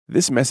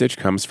This message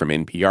comes from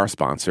NPR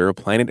sponsor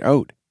Planet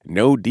Oat.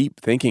 No deep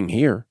thinking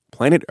here.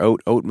 Planet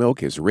Oat oat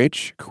milk is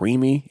rich,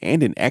 creamy,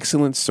 and an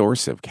excellent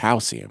source of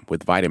calcium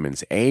with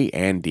vitamins A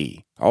and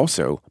D.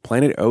 Also,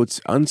 Planet Oat's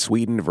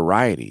unsweetened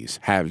varieties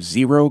have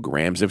 0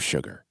 grams of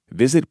sugar.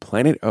 Visit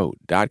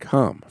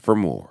planetoat.com for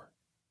more.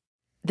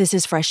 This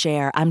is Fresh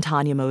Air. I'm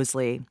Tanya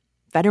Mosley.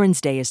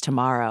 Veterans Day is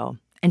tomorrow,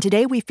 and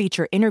today we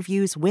feature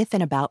interviews with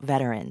and about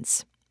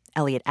veterans.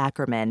 Elliot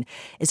Ackerman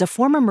is a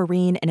former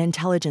Marine and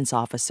intelligence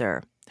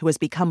officer who has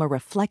become a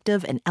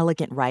reflective and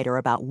elegant writer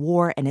about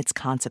war and its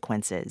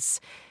consequences.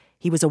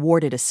 He was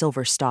awarded a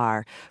Silver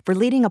Star for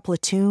leading a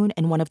platoon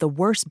in one of the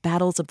worst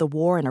battles of the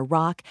war in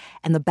Iraq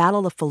and the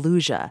Battle of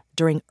Fallujah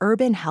during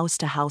urban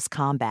house-to-house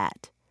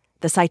combat.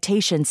 The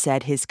citation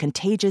said his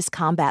contagious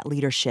combat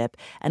leadership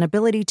and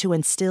ability to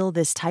instill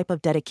this type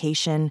of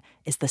dedication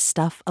is the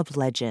stuff of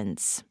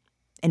legends.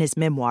 In his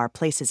memoir,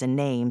 Places and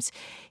Names,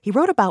 he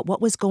wrote about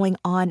what was going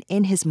on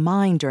in his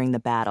mind during the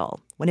battle,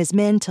 when his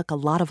men took a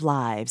lot of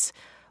lives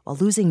while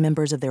losing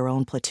members of their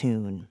own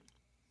platoon.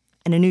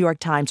 In a New York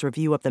Times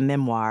review of the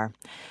memoir,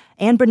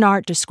 Anne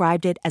Bernard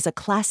described it as a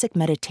classic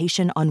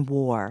meditation on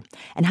war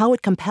and how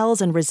it compels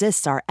and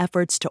resists our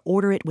efforts to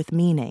order it with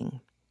meaning.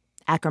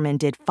 Ackerman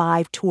did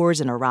 5 tours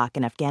in Iraq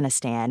and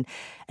Afghanistan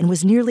and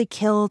was nearly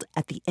killed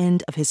at the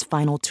end of his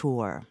final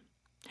tour.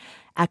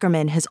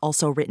 Ackerman has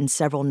also written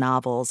several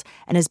novels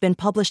and has been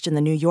published in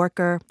The New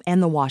Yorker and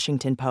The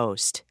Washington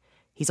Post.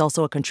 He's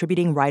also a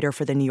contributing writer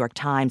for The New York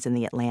Times and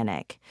The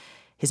Atlantic.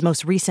 His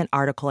most recent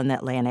article in The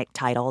Atlantic,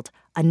 titled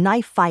 "A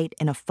Knife Fight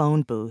in a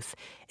Phone Booth,"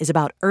 is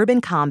about urban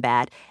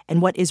combat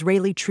and what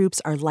Israeli troops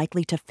are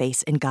likely to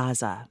face in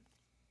Gaza.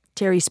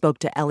 Terry spoke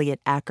to Elliot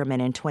Ackerman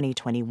in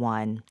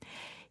 2021.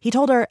 He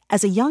told her,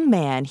 as a young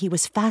man, he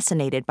was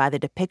fascinated by the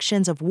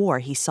depictions of war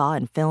he saw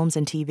in films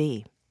and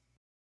TV.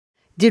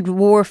 Did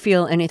war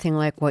feel anything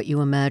like what you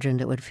imagined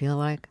it would feel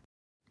like?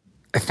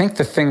 I think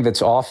the thing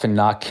that's often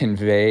not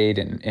conveyed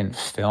in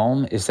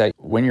film is that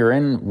when you're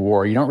in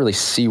war, you don't really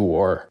see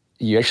war.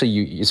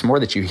 It's more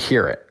that you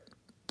hear it.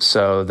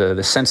 So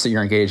the sense that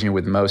you're engaging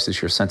with most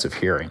is your sense of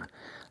hearing.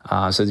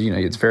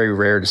 It's very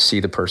rare to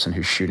see the person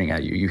who's shooting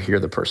at you. You hear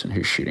the person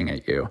who's shooting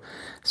at you.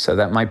 So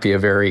that might be a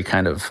very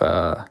kind of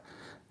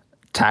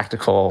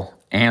tactical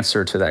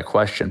answer to that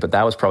question. But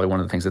that was probably one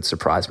of the things that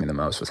surprised me the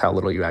most, was how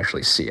little you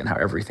actually see and how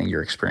everything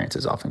you experience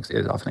is often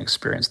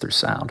experienced through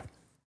sound.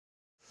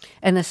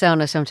 And the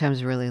sound is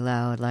sometimes really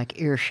loud, like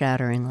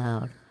ear-shattering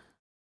loud.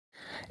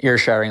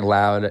 Ear-shattering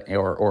loud,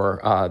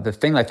 or the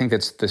thing I think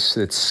that's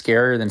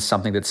scarier than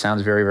something that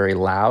sounds very, very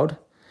loud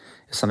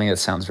is something that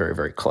sounds very,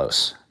 very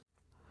close.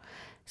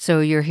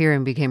 So your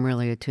hearing became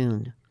really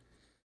attuned.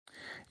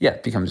 Yeah,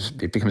 it becomes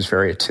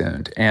very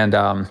attuned,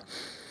 and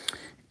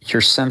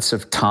your sense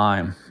of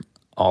time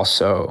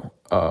also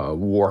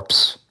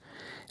warps.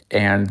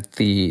 And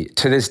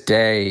to this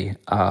day,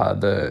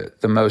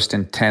 the most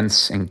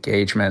intense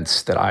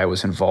engagements that I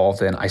was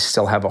involved in, I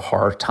still have a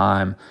hard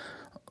time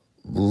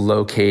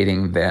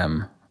locating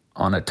them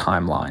on a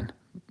timeline,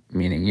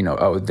 meaning,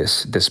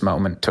 this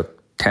moment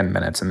took 10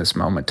 minutes and this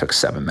moment took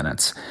 7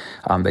 minutes.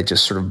 They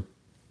just sort of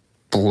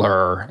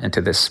blur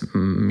into this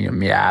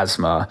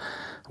miasma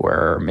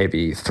where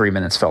maybe 3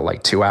 minutes felt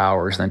like 2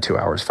 hours, and then 2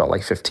 hours felt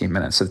like 15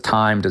 minutes. So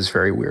time does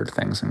very weird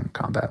things in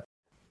combat.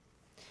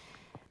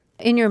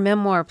 In your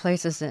memoir,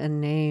 Places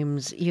and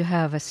Names, you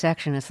have a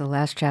section, it's the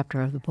last chapter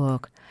of the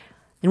book,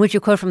 in which you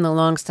quote from the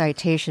long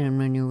citation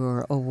when you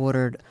were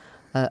awarded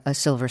a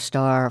Silver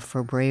Star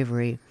for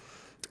bravery.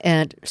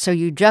 And so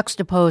you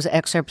juxtapose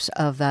excerpts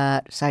of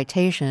that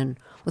citation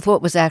with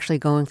what was actually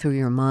going through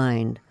your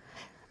mind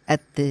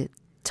at the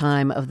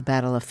time of the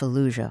Battle of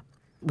Fallujah,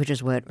 which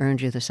is what earned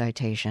you the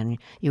citation.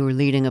 You were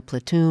leading a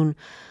platoon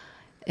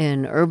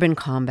in urban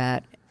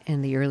combat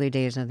in the early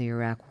days of the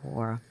Iraq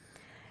War.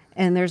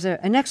 And there's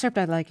an excerpt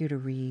I'd like you to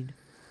read.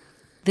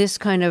 This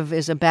kind of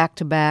is a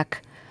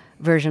back-to-back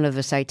version of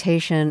the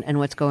citation and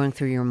what's going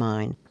through your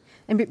mind.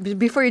 And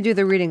before you do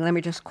the reading, let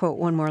me just quote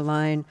one more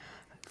line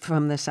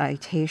from the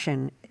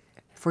citation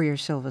for your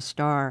Silver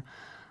Star.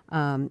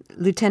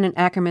 Lieutenant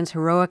Ackerman's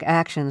heroic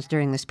actions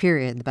during this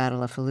period, the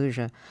Battle of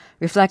Fallujah,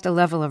 reflect a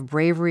level of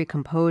bravery,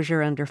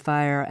 composure under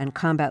fire, and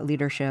combat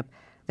leadership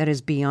that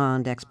is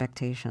beyond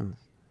expectations.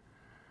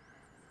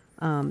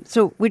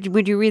 So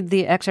would you read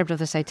the excerpt of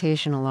the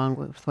citation along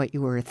with what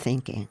you were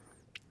thinking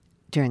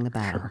during the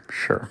battle?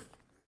 Sure.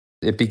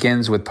 It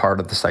begins with part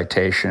of the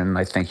citation.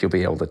 I think you'll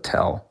be able to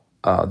tell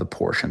the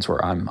portions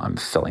where I'm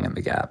filling in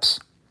the gaps.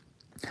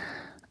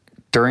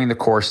 During the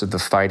course of the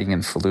fighting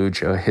in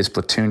Fallujah, his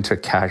platoon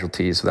took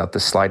casualties without the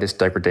slightest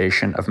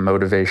degradation of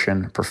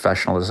motivation,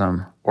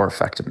 professionalism, or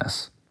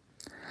effectiveness.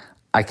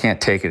 I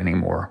can't take it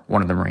anymore,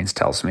 one of the Marines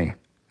tells me.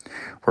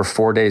 We're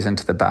 4 days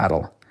into the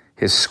battle.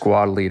 His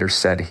squad leader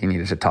said he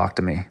needed to talk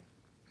to me.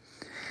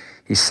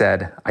 He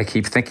said, I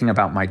keep thinking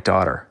about my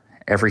daughter.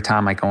 Every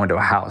time I go into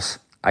a house,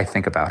 I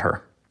think about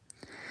her.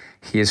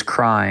 He is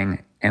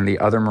crying, and the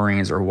other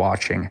Marines are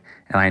watching,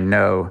 and I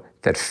know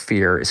that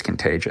fear is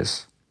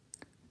contagious.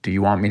 Do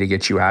you want me to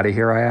get you out of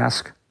here, I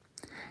ask?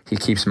 He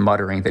keeps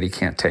muttering that he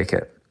can't take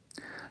it.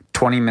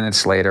 20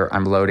 minutes later,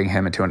 I'm loading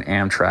him into an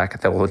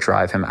Amtrak that will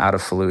drive him out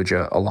of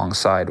Fallujah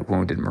alongside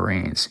wounded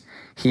Marines.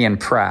 He and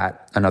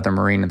Pratt, another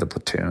Marine in the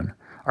platoon,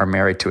 are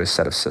married to a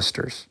set of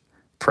sisters.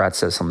 Pratt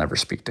says he'll never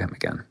speak to him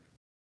again.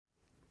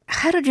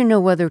 How did you know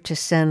whether to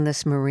send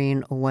this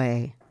Marine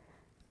away?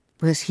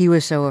 Because he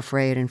was so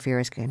afraid and fear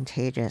is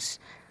contagious.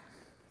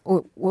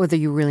 Or whether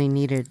you really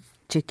needed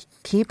to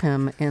keep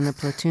him in the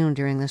platoon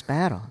during this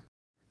battle?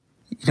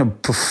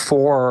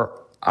 Before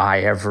I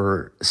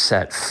ever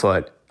set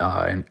foot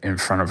in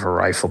front of a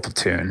rifle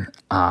platoon,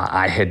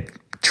 I had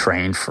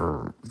trained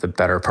for the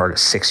better part of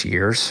 6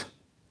 years.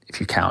 If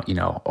you count,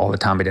 all the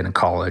time I did in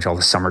college, all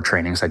the summer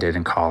trainings I did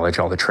in college,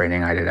 all the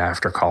training I did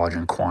after college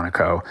in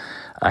Quantico.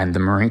 And the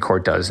Marine Corps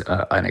does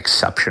an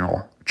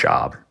exceptional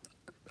job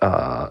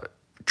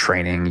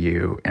training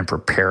you and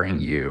preparing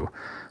you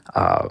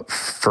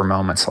for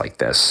moments like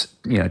this,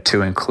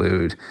 to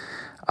include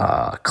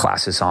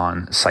classes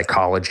on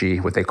psychology,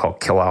 what they call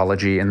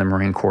killology in the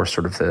Marine Corps,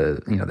 sort of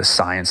the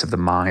science of the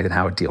mind and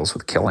how it deals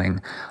with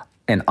killing,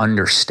 and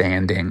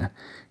understanding,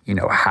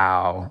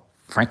 how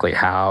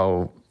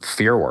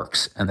fear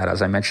works, and that,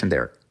 as I mentioned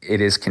there,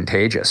 it is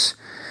contagious.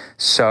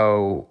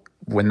 So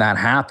when that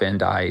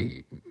happened,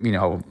 I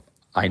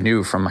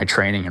knew from my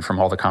training and from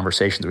all the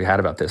conversations we had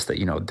about this that,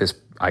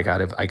 I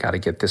gotta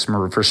get this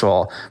Marine. First of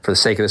all, for the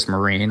sake of this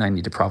Marine, I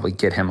need to probably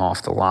get him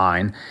off the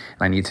line, and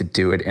I need to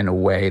do it in a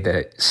way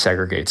that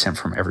segregates him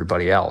from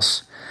everybody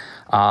else.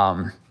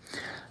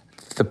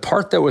 The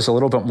part that was a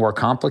little bit more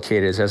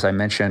complicated is, as I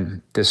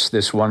mentioned,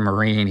 this one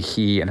Marine,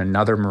 he and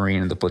another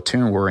Marine in the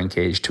platoon were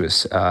engaged to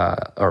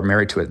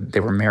married to they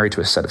were married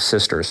to a set of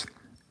sisters,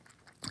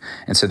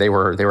 and so they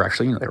were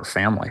actually they were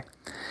family,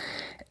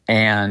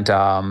 and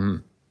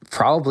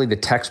probably the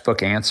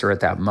textbook answer at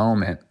that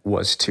moment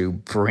was to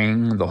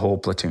bring the whole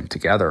platoon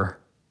together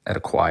at a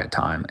quiet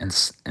time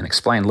and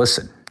explain,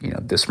 listen,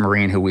 this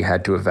Marine who we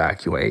had to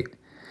evacuate,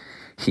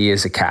 he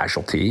is a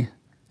casualty,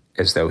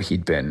 as though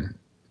he'd been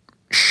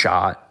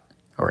shot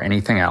or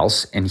anything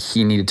else, and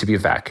he needed to be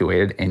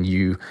evacuated, and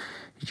you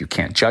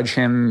can't judge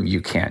him.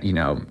 You can't, you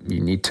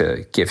need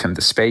to give him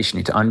the space. You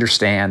need to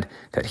understand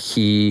that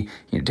he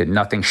did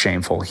nothing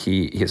shameful.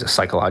 He is a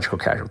psychological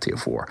casualty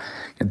of war.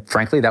 And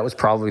frankly, that was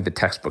probably the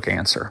textbook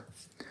answer.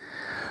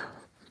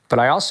 But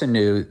I also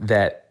knew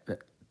that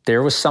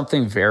there was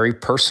something very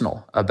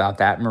personal about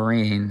that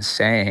Marine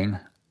saying,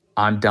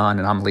 I'm done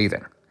and I'm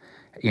leaving.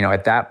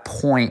 At that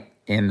point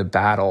in the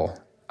battle,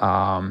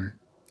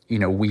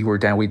 we were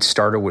down, we'd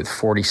started with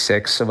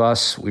 46 of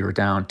us. We were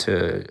down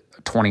to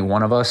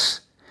 21 of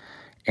us.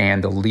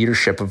 And the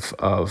leadership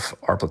of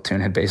our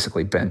platoon had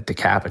basically been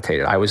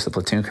decapitated. I was the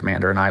platoon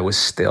commander, and I was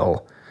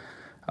still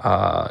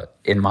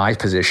in my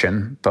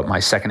position, but my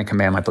second in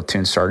command, my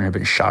platoon sergeant, had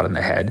been shot in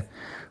the head.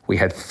 We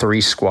had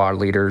 3 squad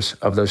leaders.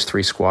 Of those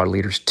 3 squad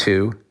leaders,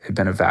 2 had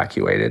been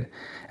evacuated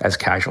as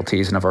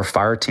casualties. And of our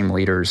fire team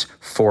leaders,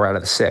 4 out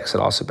of the 6 had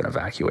also been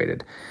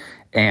evacuated.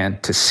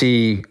 And to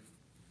see,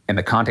 in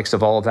the context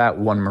of all of that,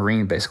 one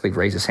Marine basically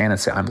raised his hand and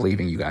said, I'm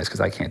leaving you guys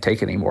because I can't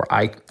take it anymore.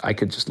 I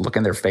could just look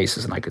in their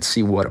faces and I could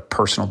see what a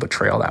personal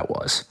betrayal that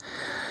was.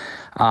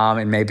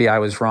 And maybe I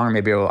was wrong,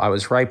 maybe I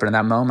was right, but in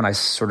that moment I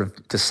sort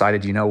of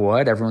decided, you know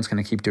what, everyone's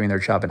going to keep doing their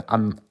job,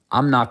 and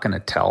I'm not going to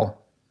tell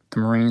the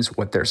Marines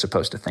what they're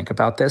supposed to think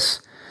about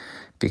this,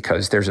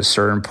 because there's a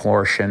certain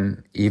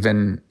portion,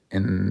 even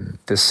in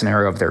this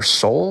scenario, of their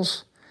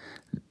souls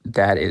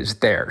that is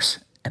theirs.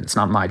 And it's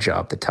not my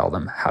job to tell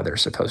them how they're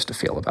supposed to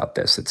feel about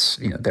this. It's,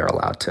 they're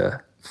allowed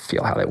to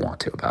feel how they want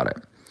to about it.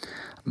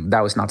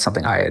 That was not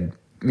something I had,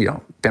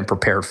 been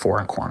prepared for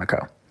in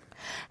Quantico.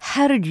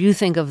 How did you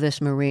think of this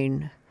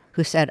Marine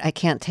who said, I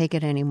can't take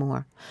it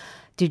anymore?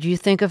 Did you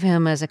think of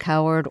him as a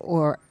coward,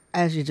 or,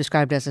 as you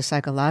described, as a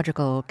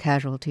psychological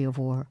casualty of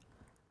war?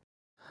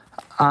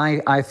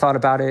 I thought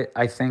about it,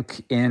 I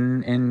think,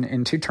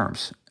 in 2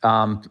 terms.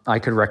 I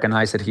could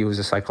recognize that he was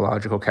a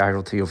psychological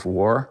casualty of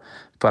war,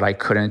 but I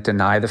couldn't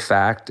deny the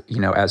fact,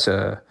 as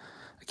a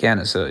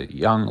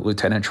young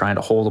lieutenant trying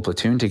to hold a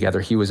platoon together,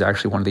 he was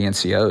actually one of the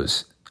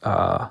NCOs,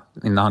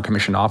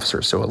 non-commissioned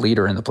officers, so a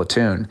leader in the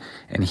platoon,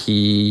 and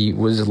he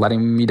was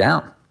letting me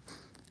down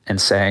and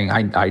saying,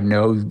 I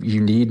know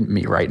you need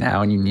me right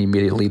now and you need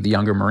me to lead the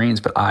younger Marines,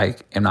 but I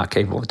am not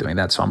capable of doing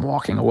that, so I'm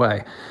walking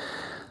away.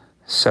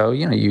 So,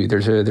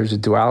 there's a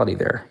duality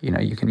there.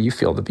 You can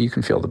feel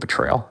the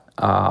betrayal.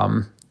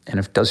 And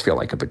it does feel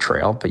like a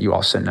betrayal, but you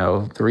also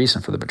know the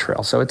reason for the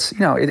betrayal. So it's,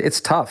 it's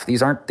tough.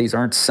 These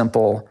aren't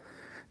simple.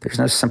 There's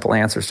no simple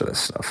answers to this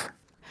stuff.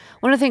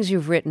 One of the things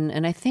you've written,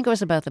 and I think it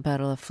was about the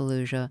Battle of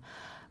Fallujah,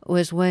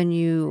 was when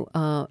you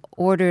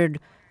ordered,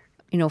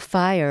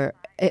 fire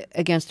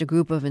against a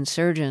group of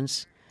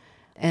insurgents,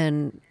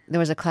 and there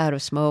was a cloud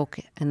of smoke,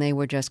 and they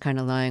were just kind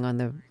of lying on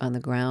the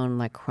ground,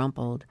 like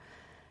crumpled.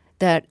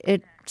 That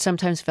it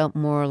sometimes felt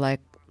more like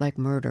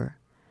murder.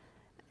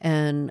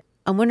 And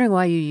I'm wondering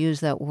why you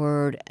use that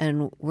word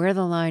and where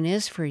the line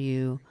is for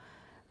you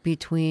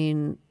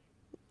between,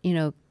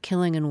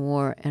 killing in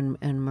war and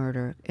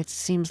murder. It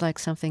seems like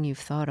something you've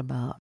thought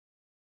about.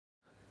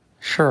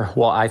 Sure.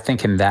 Well, I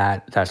think in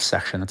that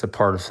section, it's a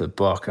part of the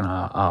book,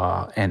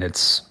 and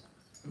it's,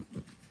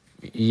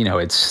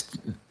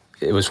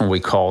 it was when we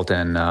called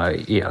in,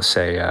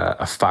 say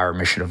a fire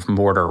mission of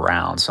mortar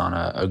rounds on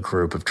a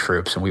group of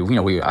troops, and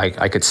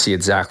I could see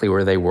exactly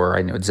where they were.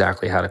 I knew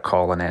exactly how to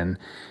call it in,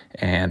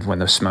 and when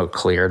the smoke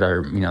cleared,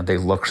 they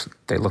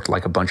looked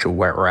like a bunch of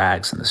wet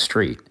rags in the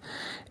street,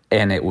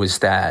 and it was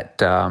that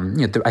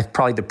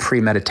probably the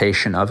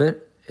premeditation of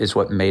it is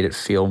what made it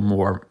feel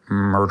more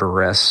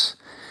murderous.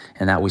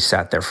 And that we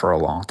sat there for a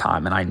long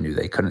time, and I knew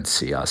they couldn't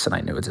see us, and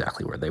I knew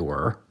exactly where they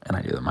were, and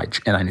I knew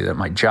that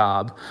my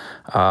job,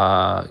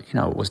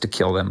 was to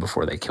kill them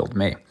before they killed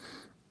me.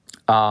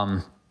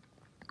 To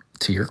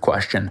your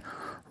question,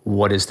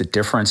 what is the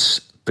difference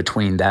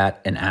between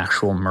that and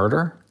actual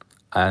murder?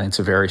 I think it's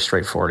a very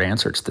straightforward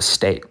answer. It's the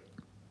state.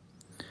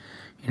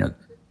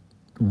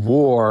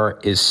 War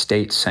is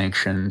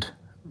state-sanctioned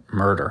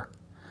murder.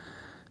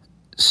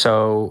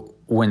 So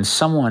when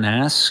someone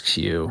asks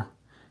you,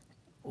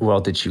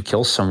 well, did you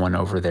kill someone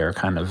over there?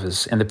 And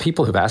the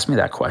people who've asked me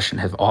that question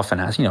have often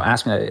asked me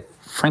that,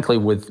 frankly,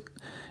 it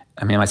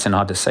might sound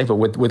odd to say, but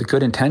with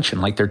good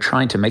intention, like they're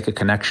trying to make a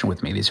connection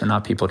with me. These are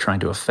not people trying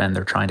to offend,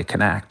 they're trying to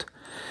connect.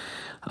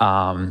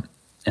 And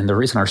the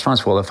reason I respond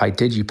is, well, if I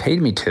did, you paid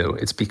me to.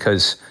 It's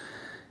because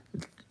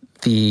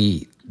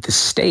the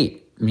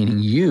state, meaning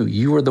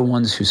you are the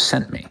ones who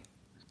sent me.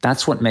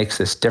 That's what makes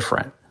this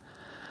different.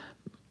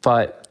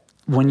 But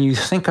when you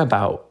think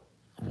about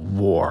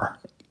war,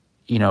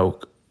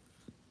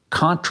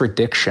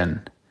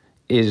 contradiction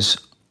is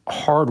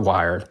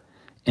hardwired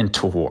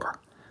into war.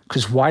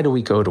 Because why do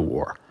we go to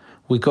war?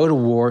 We go to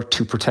war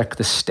to protect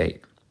the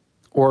state,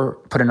 or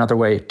put another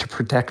way, to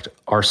protect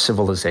our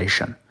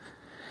civilization.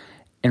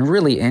 And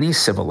really any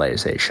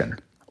civilization,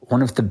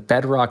 one of the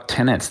bedrock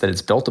tenets that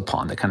it's built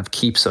upon that kind of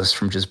keeps us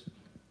from just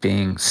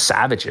being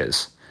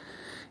savages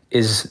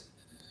is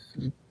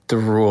the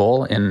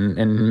rule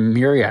in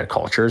myriad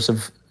cultures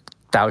of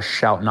thou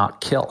shalt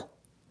not kill.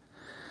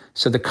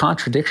 So the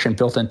contradiction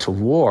built into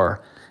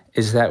war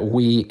is that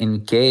we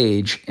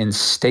engage in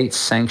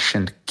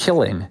state-sanctioned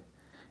killing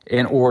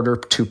in order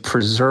to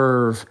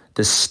preserve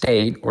the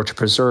state or to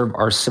preserve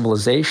our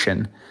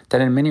civilization that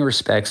in many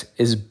respects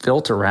is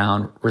built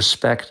around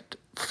respect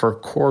for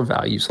core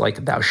values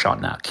like thou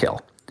shalt not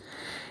kill.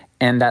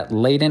 And that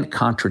latent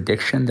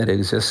contradiction that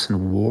exists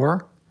in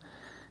war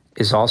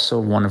is also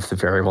one of the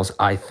variables,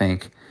 I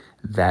think,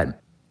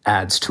 that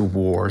adds to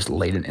war's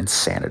latent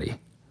insanity.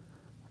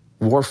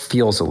 War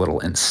feels a little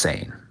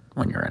insane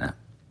when you're in it.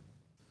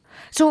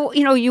 So,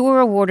 you were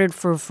awarded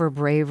for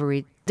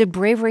bravery. Did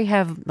bravery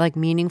have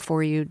meaning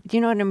for you? Do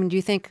you know what I mean? Do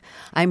you think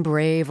I'm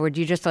brave, or do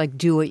you just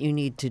do what you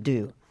need to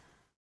do?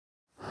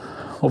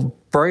 Well,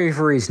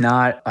 bravery is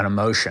not an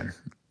emotion,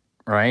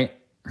 right?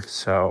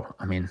 So,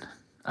 I don't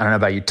know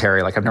about you,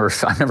 Terry. I've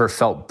never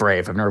felt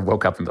brave. I've never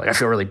woke up and been I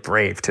feel really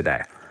brave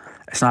today.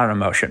 It's not an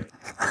emotion.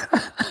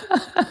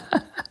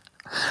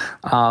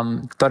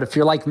 But if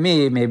you're like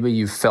me, maybe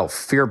you've felt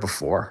fear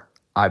before.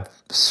 I've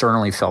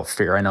certainly felt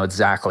fear. I know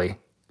exactly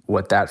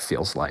what that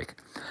feels like.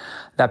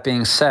 That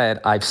being said,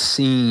 I've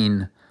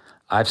seen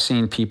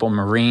people,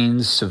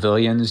 Marines,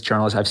 civilians,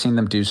 journalists, I've seen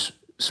them do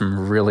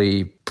some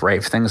really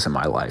brave things in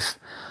my life.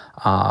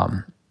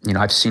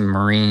 I've seen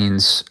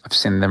Marines, I've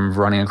seen them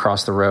running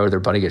across the road, their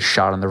buddy gets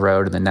shot on the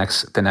road, and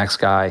the next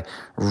guy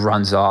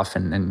runs off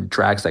and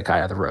drags that guy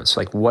out of the road.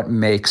 So what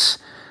makes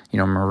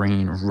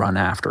Marine run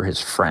after his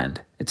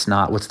friend? It's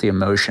not, what's the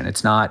emotion?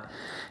 It's not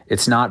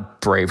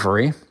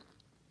bravery.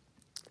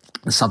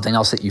 It's something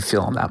else that you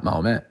feel in that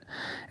moment.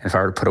 And if I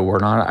were to put a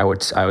word on it,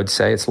 I would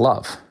say it's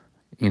love.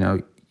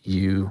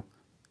 You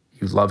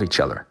love each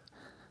other.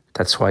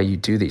 That's why you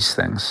do these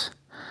things.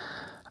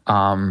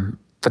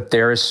 But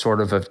there is sort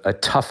of a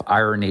tough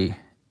irony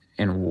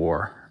in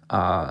war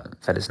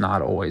that is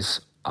not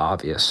always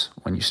obvious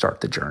when you start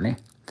the journey,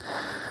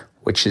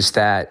 which is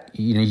that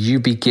you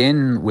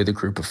begin with a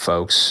group of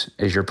folks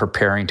as you're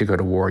preparing to go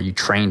to war. You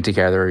train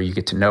together, you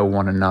get to know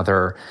one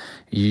another,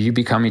 you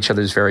become each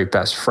other's very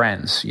best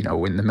friends.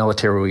 In the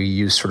military, we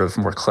use sort of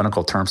more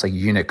clinical terms like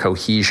unit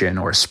cohesion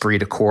or esprit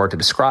de corps to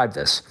describe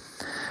this.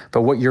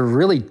 But what you're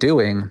really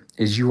doing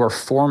is you are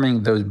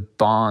forming those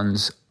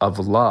bonds of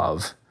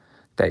love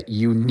that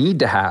you need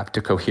to have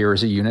to cohere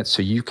as a unit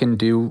so you can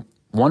do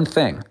one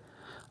thing,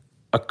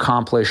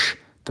 accomplish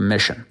the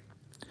mission.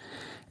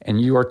 And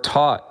you are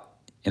taught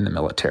in the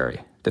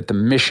military that the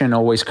mission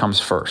always comes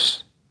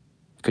first,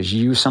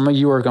 because some of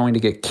you are going to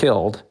get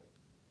killed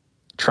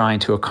trying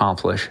to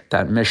accomplish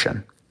that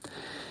mission.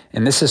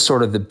 And this is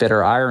sort of the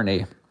bitter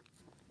irony,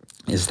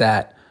 is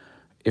that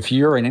if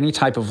you're in any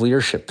type of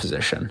leadership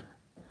position,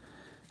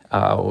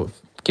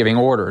 giving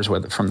orders,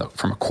 whether from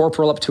a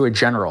corporal up to a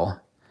general,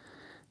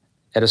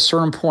 at a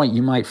certain point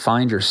you might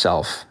find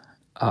yourself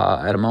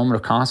at a moment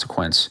of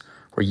consequence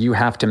where you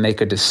have to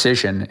make a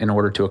decision in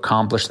order to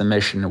accomplish the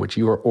mission in which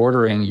you are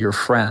ordering your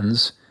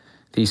friends,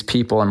 these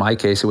people, in my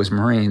case it was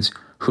Marines,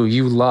 who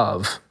you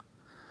love,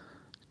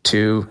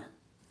 to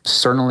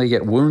certainly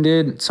get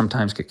wounded,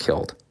 sometimes get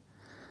killed.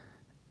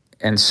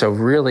 And so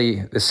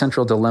really the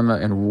central dilemma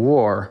in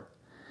war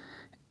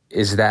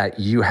is that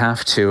you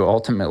have to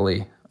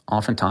ultimately,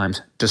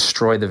 oftentimes,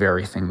 destroy the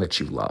very thing that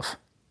you love.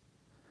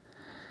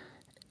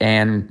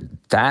 And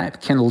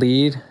that can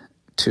lead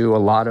to a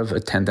lot of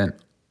attendant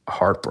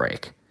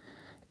heartbreak.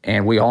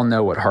 And we all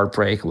know what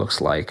heartbreak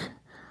looks like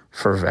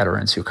for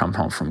veterans who come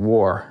home from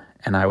war.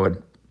 And I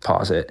would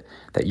posit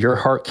that your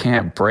heart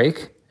can't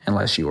break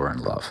unless you are in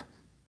love.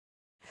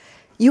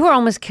 You were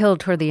almost killed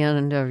toward the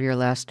end of your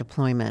last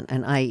deployment.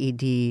 An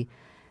IED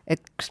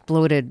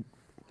exploded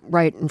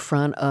right in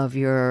front of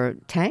your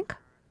tank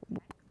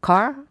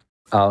car.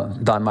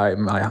 Basically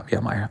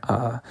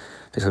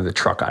the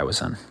truck I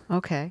was in.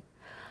 Okay.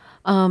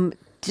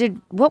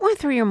 What went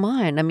through your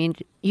mind? I mean,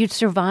 you'd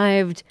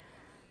survived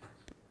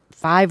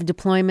 5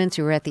 deployments.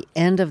 You were at the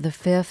end of the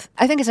 5th.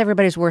 I think it's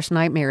everybody's worst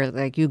nightmare.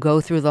 Like, you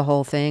go through the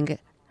whole thing,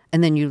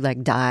 and then you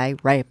die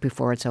right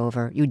before it's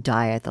over. You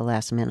die at the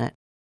last minute.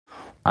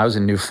 I was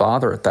a new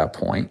father at that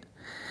point,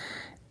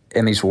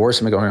 and these wars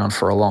have been going on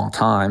for a long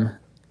time.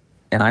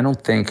 And I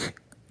don't think,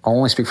 I'll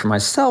only speak for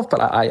myself, but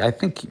I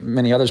think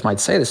many others might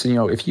say this.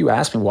 If you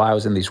asked me why I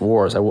was in these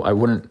wars, I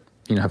wouldn't,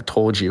 have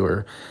told you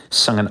or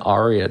sung an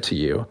aria to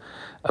you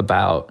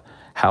about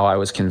how I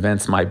was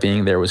convinced my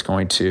being there was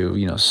going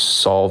to,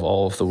 solve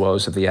all of the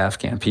woes of the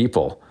Afghan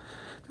people.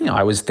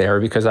 I was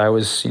there because I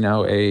was,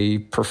 a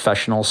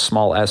professional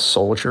small S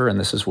soldier, and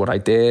this is what I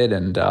did,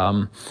 and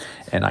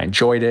I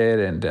enjoyed it,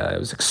 and it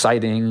was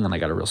exciting, and I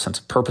got a real sense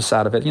of purpose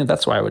out of it.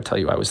 That's why I would tell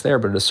you I was there.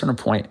 But at a certain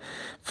point,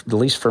 at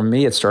least for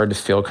me, it started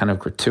to feel kind of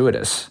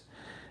gratuitous,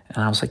 and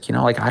I was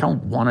like, I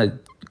don't want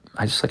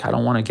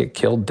to get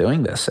killed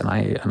doing this, and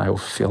I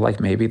feel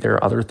like maybe there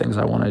are other things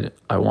I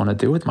want to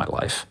do with my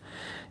life,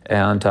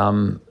 and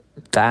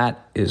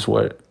that is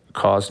what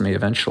caused me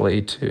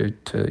eventually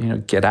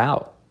to get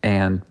out.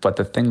 But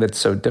the thing that's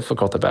so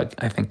difficult about,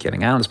 I think,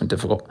 getting out, has been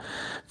difficult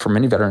for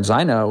many veterans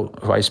I know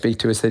who I speak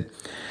to, is that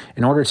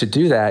in order to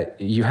do that,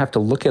 you have to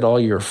look at all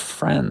your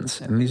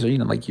friends, and these are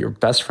like your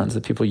best friends,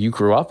 the people you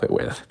grew up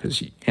with,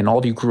 and all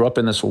of you grew up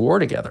in this war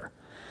together,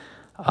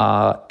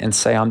 and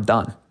say, I'm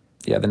done.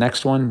 Yeah, the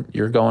next one,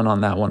 you're going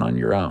on that one on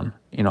your own.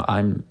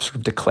 I'm sort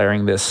of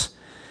declaring this,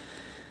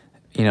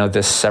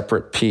 this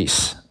separate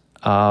peace.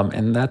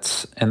 And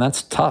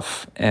that's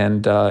tough.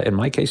 And in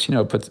my case,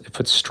 it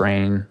puts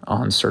strain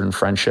on certain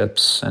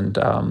friendships, and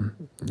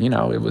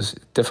it was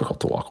difficult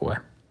to walk away.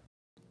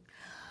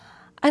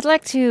 I'd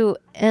like to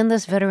end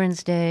this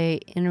Veterans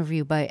Day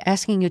interview by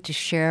asking you to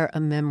share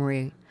a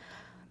memory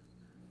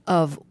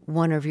of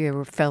one of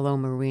your fellow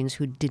Marines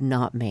who did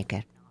not make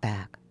it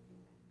back.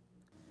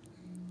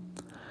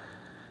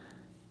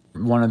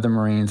 One of the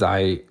Marines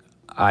I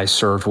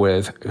served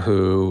with,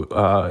 who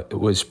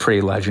was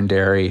pretty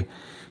legendary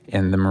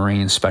in the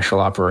Marine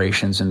Special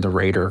Operations and the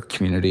Raider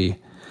community,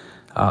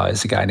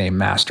 is a guy named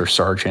Master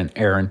Sergeant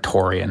Aaron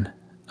Torian.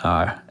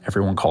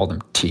 Everyone called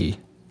him T.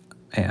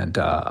 And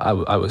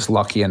I was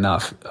lucky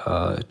enough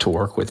to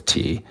work with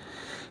T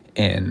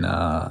in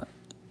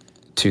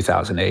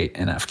 2008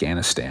 in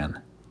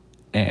Afghanistan.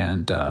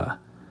 And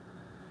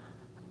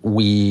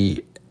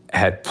we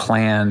had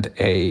planned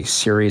a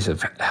series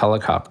of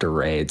helicopter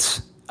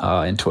raids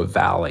into a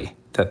valley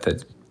that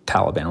the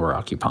Taliban were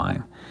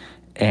occupying.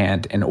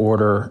 And in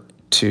order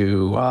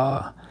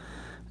to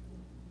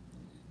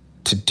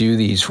do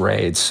these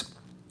raids,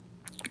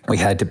 we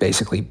had to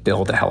basically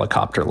build a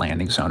helicopter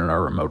landing zone in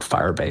our remote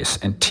fire base.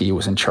 And T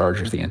was in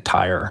charge of the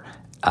entire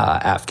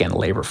Afghan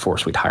labor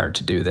force we'd hired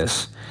to do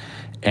this.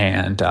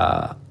 And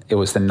it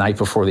was the night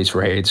before these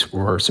raids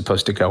were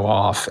supposed to go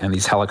off, and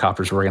these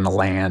helicopters were going to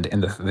land,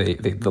 and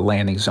the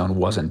landing zone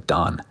wasn't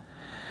done.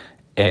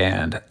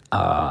 And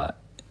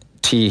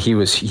T, he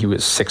was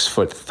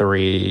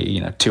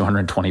 6'3",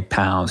 220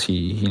 pounds.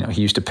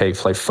 He used to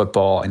play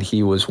football, and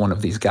he was one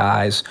of these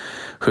guys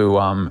who,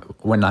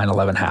 when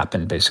 9/11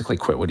 happened, basically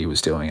quit what he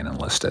was doing and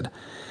enlisted.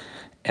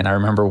 And I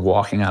remember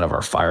walking out of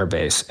our fire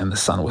base, and the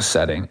sun was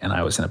setting, and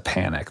I was in a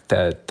panic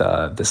that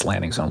this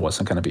landing zone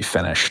wasn't going to be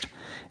finished.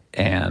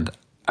 And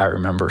I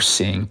remember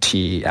seeing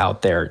T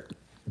out there,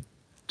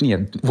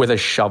 with a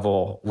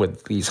shovel,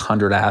 with these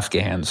 100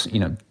 Afghans,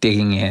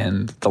 digging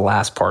in the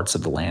last parts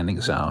of the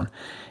landing zone.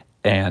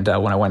 And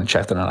when I went and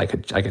checked it out, I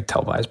could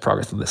tell by his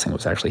progress that this thing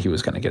was actually, he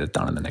was going to get it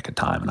done in the nick of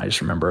time. And I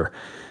just remember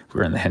we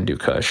were in the Hindu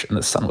Kush, and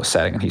the sun was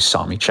setting, and he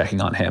saw me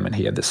checking on him, and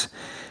he had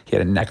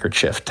a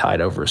neckerchief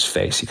tied over his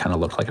face. He kind of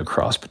looked like a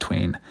cross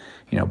between,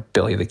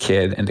 Billy the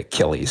Kid and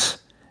Achilles.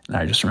 And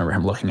I just remember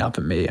him looking up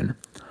at me and,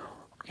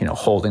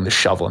 holding the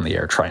shovel in the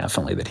air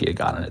triumphantly that he had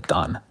gotten it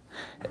done.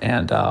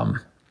 And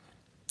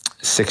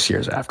 6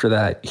 years after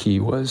that,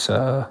 he was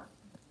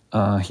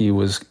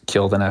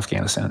killed in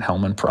Afghanistan in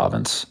Helmand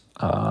province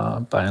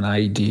by an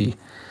IED.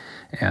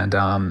 And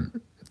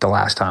the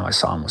last time I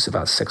saw him was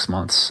about 6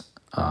 months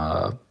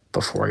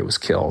before he was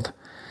killed.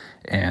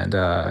 And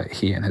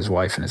he and his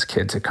wife and his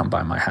kids had come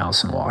by my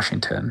house in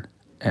Washington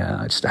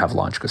just to have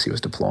lunch because he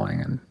was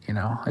deploying. And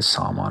I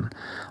saw him on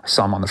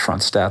the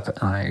front step,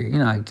 and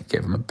I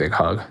gave him a big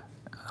hug,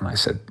 and I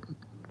said,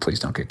 please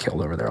don't get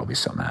killed over there. I'll be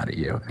so mad at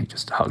you. And he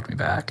just hugged me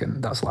back,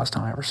 and that was the last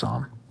time I ever saw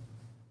him.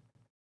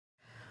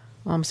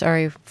 Well, I'm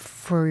sorry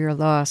for your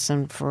loss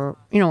and for,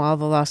 all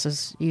the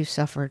losses you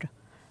suffered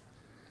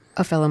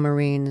of fellow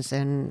Marines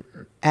and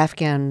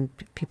Afghan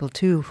people,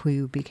 too, who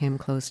you became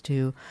close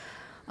to.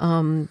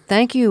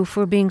 Thank you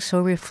for being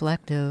so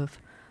reflective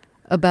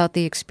about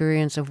the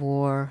experience of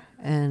war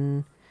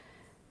and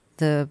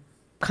the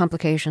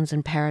complications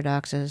and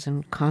paradoxes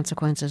and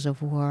consequences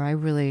of war. I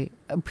really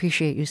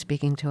appreciate you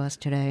speaking to us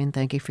today, and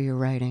thank you for your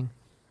writing.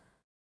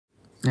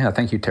 Yeah,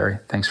 thank you, Terry.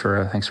 Thanks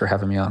for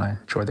having me on. I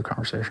enjoyed the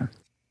conversation.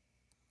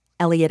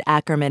 Elliot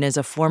Ackerman is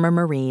a former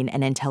Marine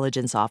and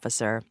intelligence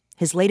officer.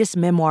 His latest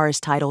memoir is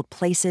titled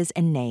Places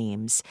and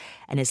Names,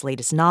 and his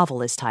latest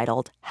novel is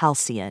titled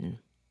Halcyon.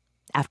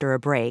 After a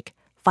break,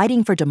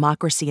 fighting for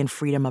democracy and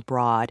freedom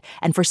abroad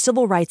and for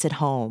civil rights at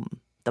home,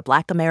 the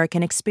Black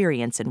American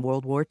experience in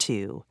World War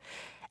II,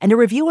 and a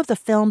review of the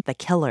film The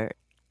Killer.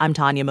 I'm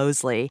Tanya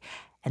Mosley,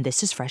 and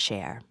this is Fresh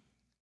Air.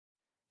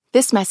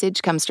 This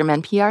message comes from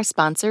NPR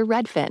sponsor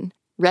Redfin.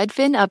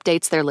 Redfin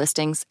updates their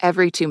listings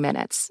every 2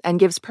 minutes and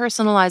gives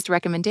personalized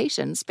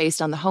recommendations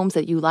based on the homes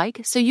that you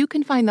like so you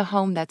can find the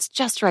home that's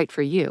just right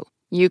for you.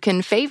 You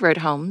can favorite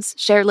homes,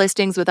 share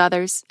listings with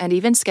others, and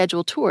even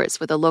schedule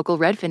tours with a local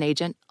Redfin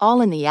agent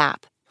all in the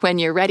app. When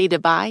you're ready to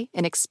buy,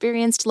 an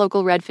experienced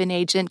local Redfin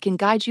agent can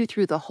guide you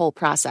through the whole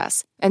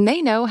process, and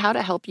they know how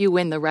to help you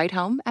win the right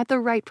home at the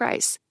right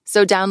price.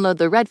 So download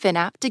the Redfin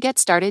app to get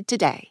started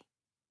today.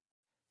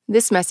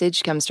 This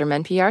message comes from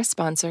NPR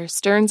sponsor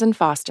Stearns &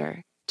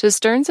 Foster. To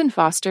Stearns &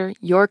 Foster,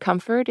 your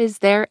comfort is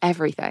their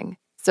everything.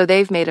 So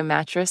they've made a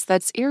mattress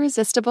that's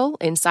irresistible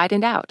inside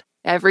and out.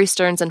 Every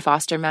Stearns &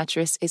 Foster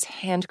mattress is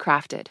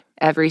handcrafted.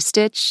 Every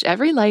stitch,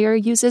 every layer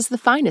uses the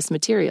finest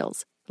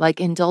materials, like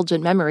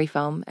indulgent memory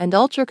foam and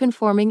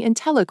ultra-conforming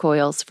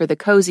IntelliCoils for the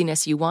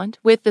coziness you want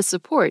with the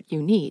support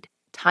you need.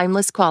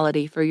 Timeless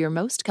quality for your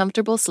most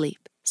comfortable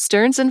sleep.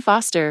 Stearns &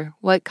 Foster,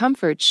 what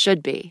comfort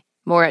should be.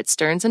 More at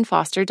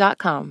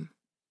stearnsandfoster.com.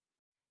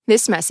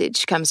 This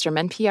message comes from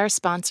NPR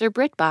sponsor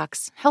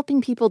BritBox,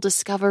 helping people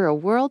discover a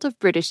world of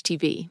British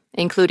TV,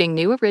 including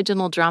new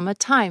original drama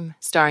Time,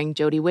 starring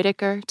Jodie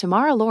Whittaker,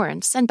 Tamara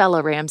Lawrence, and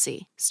Bella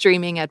Ramsey.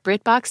 Streaming at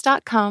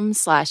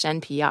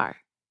BritBox.com/NPR.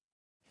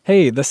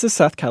 Hey, this is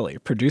Seth Kelly,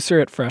 producer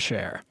at Fresh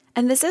Air.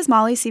 And this is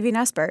Molly C.V.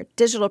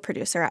 digital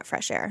producer at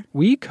Fresh Air.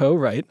 We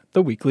co-write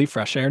the weekly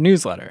Fresh Air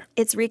newsletter.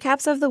 It's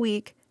recaps of the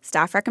week,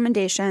 staff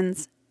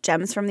recommendations,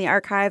 gems from the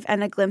archive,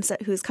 and a glimpse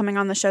at who's coming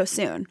on the show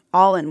soon,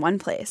 all in one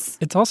place.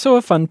 It's also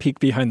a fun peek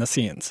behind the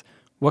scenes,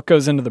 what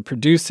goes into the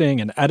producing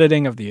and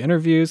editing of the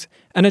interviews,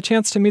 and a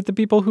chance to meet the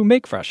people who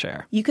make Fresh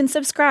Air. You can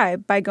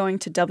subscribe by going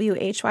to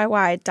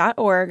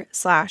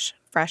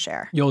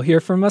WHYY.org/freshair. You'll hear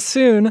from us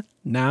soon.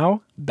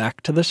 Now,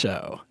 back to the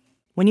show.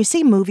 When you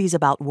see movies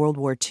about World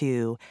War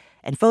II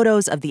and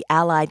photos of the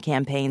Allied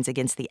campaigns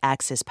against the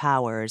Axis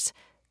powers,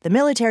 the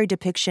military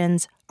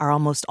depictions are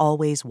almost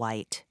always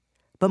white.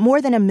 But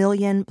more than 1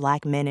 million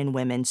Black men and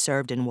women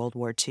served in World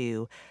War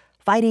II,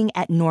 fighting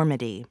at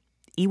Normandy,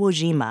 Iwo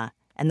Jima,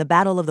 and the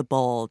Battle of the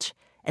Bulge,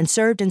 and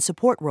served in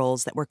support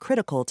roles that were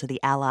critical to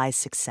the Allies'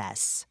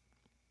 success.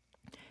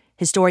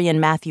 Historian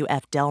Matthew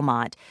F.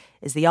 Delmont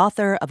is the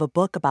author of a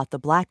book about the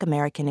Black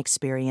American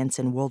experience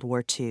in World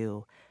War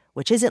II,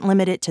 which isn't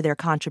limited to their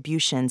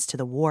contributions to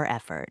the war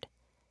effort.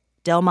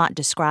 Delmont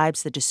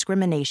describes the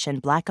discrimination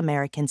Black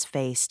Americans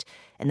faced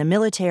in the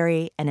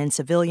military and in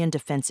civilian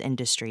defense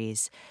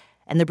industries,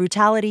 and the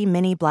brutality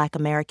many Black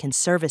American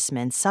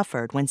servicemen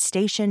suffered when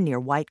stationed near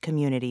white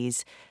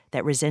communities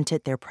that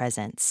resented their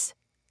presence.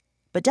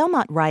 But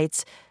Delmont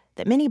writes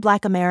that many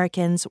Black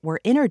Americans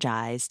were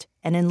energized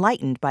and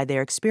enlightened by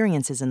their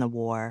experiences in the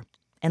war,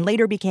 and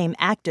later became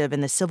active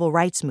in the civil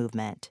rights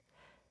movement.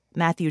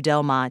 Matthew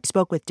Delmont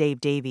spoke with Dave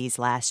Davies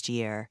last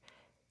year.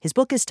 His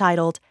book is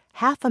titled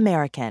Half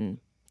American,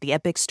 the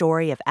epic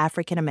story of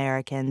African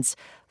Americans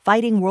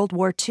fighting World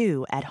War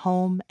II at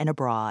home and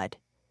abroad.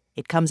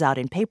 It comes out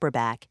in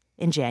paperback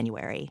in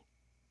January.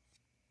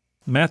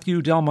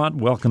 Matthew Delmont,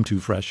 welcome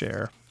to Fresh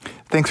Air.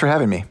 Thanks for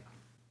having me.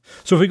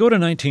 So if we go to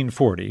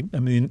 1940, I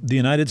mean, the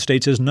United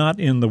States is not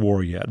in the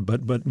war yet,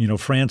 but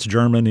France,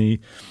 Germany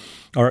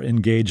are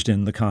engaged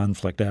in the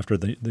conflict after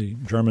the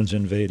Germans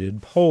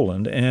invaded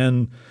Poland.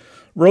 And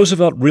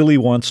Roosevelt really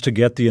wants to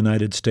get the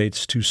United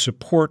States to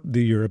support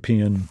the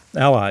European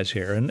allies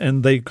here.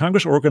 And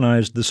Congress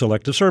organized the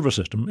Selective Service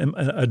System,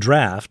 a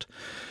draft.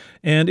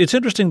 And it's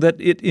interesting that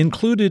it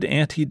included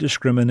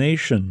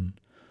anti-discrimination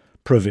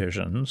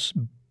provisions,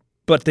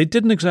 but they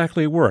didn't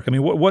exactly work. I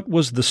mean, what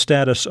was the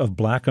status of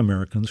Black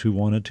Americans who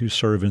wanted to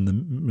serve in the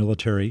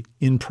military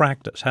in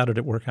practice? How did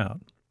it work out?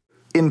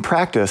 In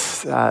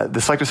practice, the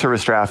Selective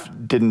Service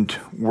draft didn't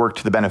work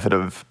to the benefit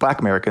of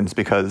Black Americans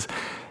because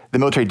the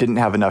military didn't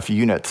have enough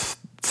units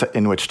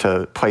in which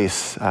to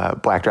place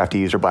Black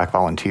draftees or Black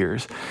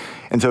volunteers.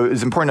 And so it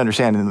was important to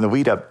understand in the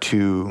lead up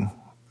to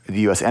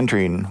the U.S.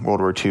 entering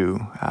World War II,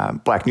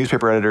 Black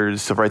newspaper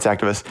editors, civil rights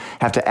activists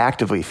have to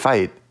actively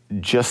fight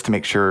just to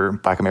make sure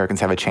Black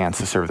Americans have a chance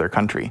to serve their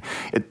country.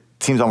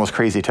 seems almost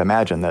crazy to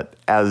imagine that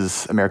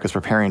as America's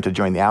preparing to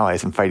join the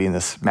Allies and fighting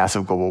this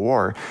massive global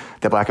war,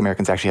 that Black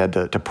Americans actually had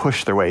to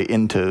push their way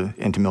into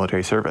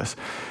military service.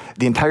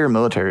 The entire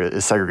military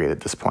is segregated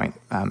at this point.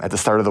 At the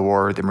start of the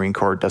war, the Marine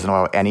Corps doesn't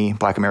allow any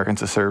Black Americans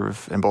to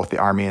serve, and both the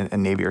Army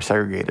and Navy are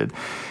segregated.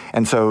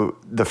 And so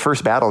the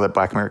first battle that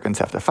Black Americans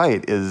have to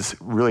fight is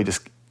really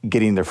just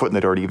getting their foot in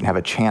the door to even have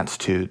a chance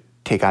to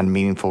take on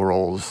meaningful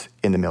roles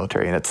in the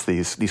military. And it's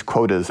these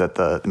quotas that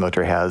the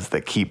military has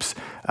that keeps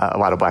a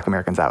lot of Black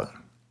Americans out.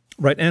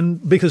 Right,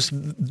 and because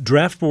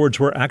draft boards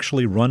were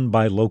actually run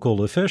by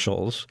local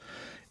officials,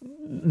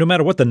 no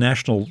matter what the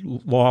national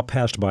law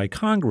passed by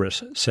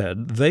Congress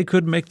said, they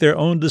could make their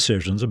own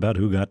decisions about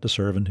who got to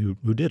serve and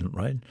who didn't,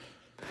 right?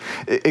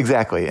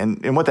 Exactly.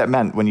 And what that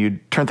meant when you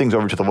turn things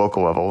over to the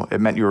local level, it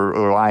meant you were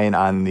relying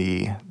on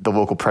the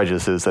local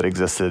prejudices that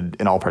existed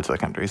in all parts of the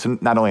country. So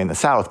not only in the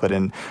South, but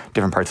in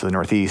different parts of the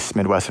Northeast,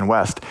 Midwest, and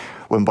West.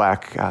 When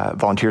Black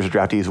volunteers or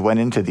draftees went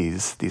into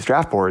these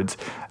draft boards,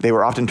 they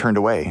were often turned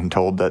away and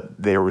told that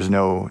there was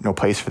no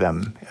place for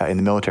them in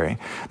the military.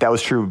 That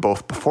was true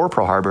both before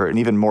Pearl Harbor and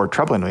even more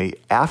troublingly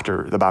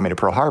after the bombing of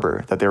Pearl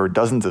Harbor, that there were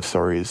dozens of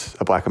stories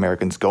of Black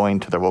Americans going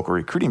to their local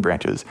recruiting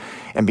branches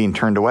and being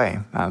turned away,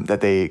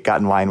 that they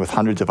got in line with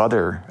hundreds of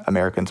other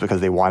Americans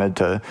because they wanted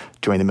to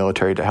join the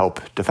military to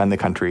help defend the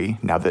country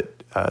now that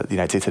the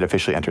United States had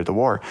officially entered the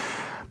war.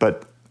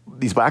 But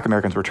these Black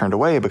Americans were turned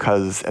away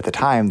because at the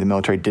time the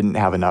military didn't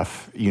have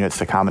enough units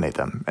to accommodate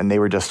them, and they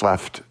were just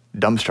left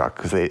dumbstruck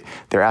because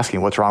they're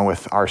asking, what's wrong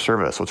with our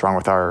service? What's wrong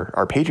with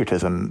our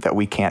patriotism that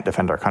we can't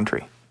defend our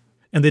country?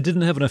 And they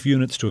didn't have enough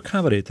units to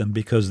accommodate them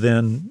because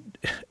then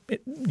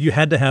you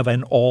had to have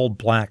an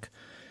all-Black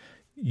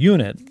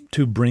unit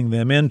to bring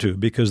them into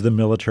because the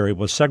military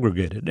was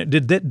segregated.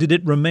 Did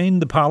it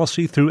remain the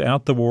policy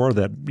throughout the war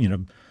that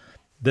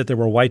there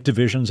were white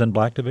divisions and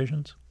Black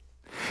divisions?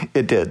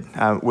 It did.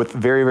 With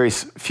very, very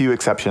few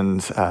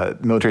exceptions,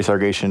 military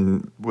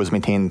segregation was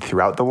maintained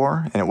throughout the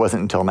war, and it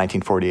wasn't until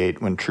 1948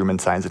 when Truman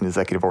signs an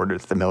executive order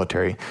that the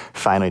military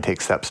finally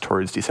takes steps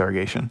towards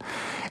desegregation.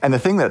 And the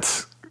thing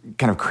that's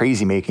kind of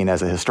crazy making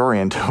as a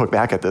historian to look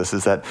back at this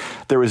is that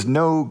there was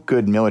no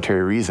good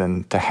military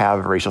reason to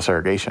have racial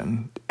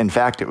segregation. In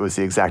fact, it was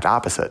the exact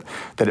opposite,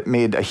 that it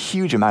made a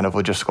huge amount of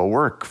logistical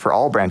work for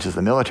all branches of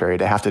the military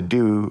to have to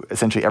do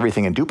essentially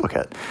everything in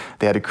duplicate.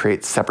 They had to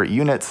create separate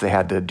units, they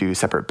had to do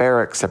separate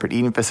barracks, separate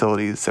eating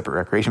facilities, separate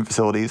recreation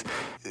facilities.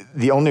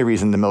 The only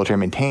reason the military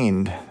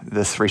maintained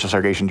this racial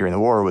segregation during the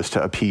war was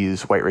to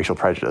appease white racial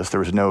prejudice. There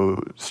was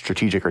no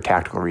strategic or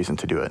tactical reason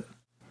to do it.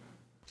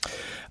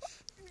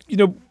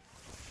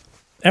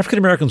 African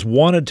Americans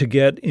wanted to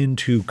get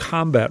into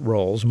combat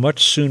roles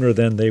much sooner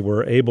than they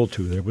were able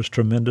to. There was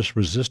tremendous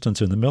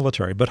resistance in the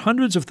military, but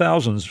hundreds of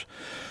thousands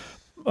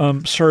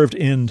served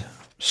in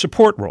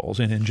support roles,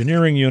 in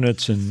engineering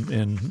units,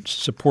 in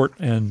support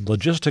and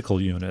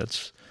logistical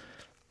units.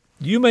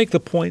 You make the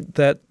point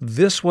that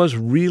this was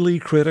really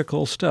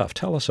critical stuff.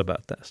 Tell us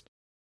about this.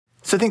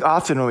 So I think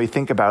often when we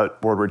think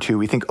about World War II,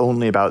 we think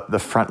only about the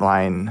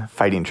frontline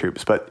fighting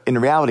troops. But in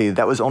reality,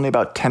 that was only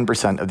about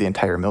 10% of the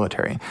entire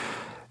military.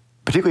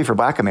 Particularly for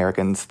Black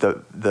Americans,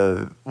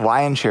 the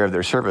lion's share of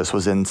their service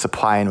was in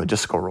supply and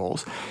logistical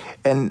roles.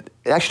 And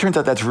it actually turns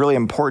out that's really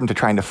important to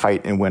trying to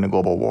fight and win a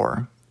global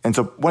war. And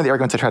so one of the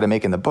arguments I try to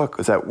make in the book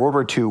was that World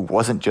War II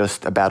wasn't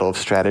just a battle of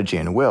strategy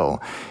and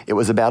will. It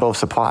was a battle of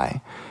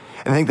supply.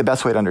 And I think the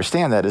best way to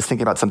understand that is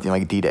thinking about something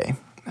like D-Day.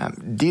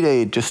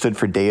 D-Day just stood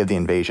for Day of the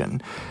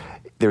Invasion.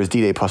 There was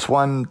D-Day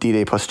 +1,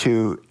 D-Day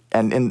 +2,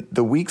 and in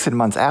the weeks and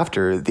months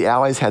after, the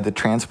Allies had to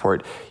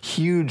transport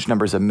huge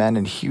numbers of men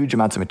and huge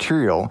amounts of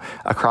material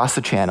across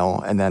the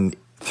Channel and then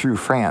through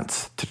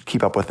France to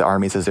keep up with the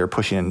armies as they were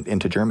pushing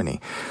into Germany.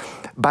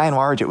 By and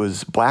large, it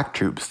was Black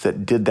troops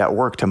that did that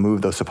work to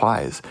move those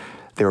supplies.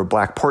 There were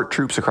Black port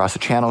troops across the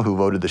Channel who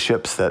loaded the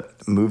ships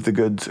that moved the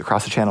goods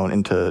across the Channel and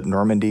into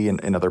Normandy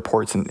and other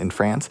ports in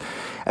France.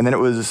 And then it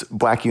was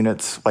Black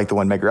units like the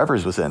one Medgar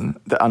Evers was in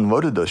that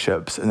unloaded those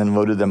ships and then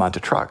loaded them onto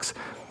trucks.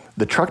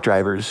 The truck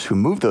drivers who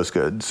moved those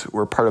goods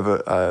were part of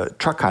a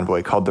truck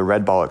convoy called the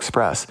Red Ball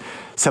Express,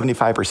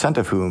 75%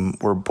 of whom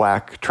were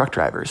Black truck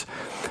drivers.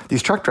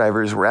 These truck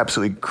drivers were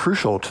absolutely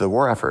crucial to the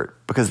war effort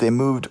because they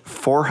moved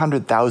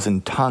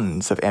 400,000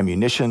 tons of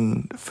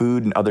ammunition,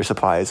 food, and other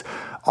supplies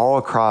all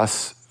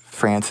across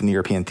France and the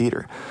European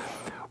theater.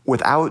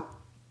 Without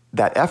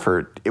that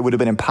effort, it would have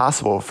been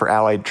impossible for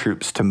Allied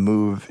troops to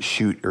move,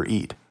 shoot, or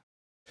eat.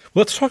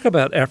 Let's talk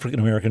about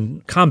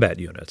African-American combat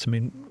units.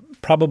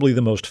 Probably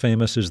the most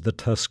famous is the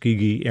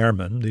Tuskegee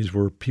Airmen. These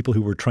were people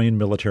who were trained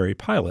military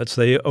pilots.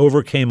 They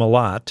overcame a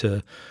lot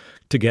to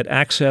get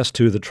access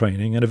to the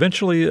training, and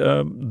eventually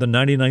the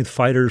 99th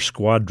Fighter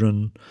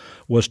Squadron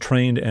was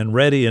trained and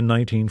ready in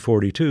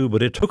 1942,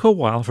 but it took a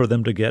while for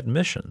them to get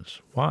missions.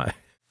 Why?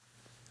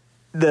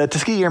 The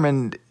Tuskegee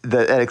Airmen,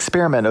 that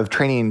experiment of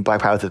training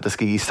black pilots at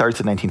Tuskegee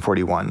starts in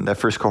 1941. The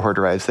first cohort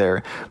arrives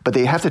there, but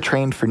they have to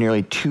train for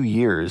nearly 2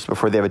 years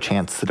before they have a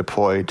chance to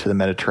deploy to the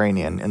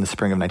Mediterranean in the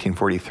spring of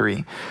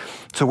 1943.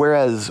 So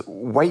whereas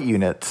white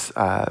units,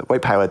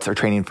 white pilots are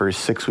training for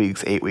 6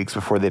 weeks, 8 weeks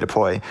before they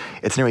deploy,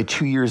 it's nearly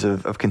 2 years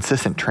of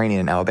consistent training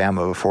in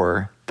Alabama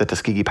before the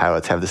Tuskegee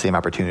pilots have the same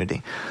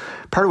opportunity.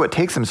 Part of what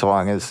takes them so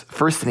long is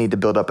first they need to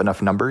build up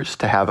enough numbers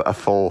to have a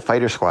full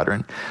fighter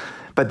squadron.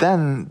 But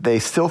then they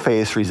still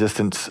face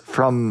resistance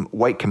from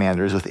white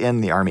commanders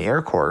within the Army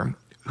Air Corps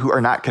who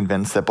are not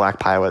convinced that black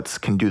pilots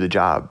can do the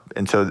job.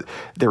 And so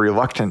they're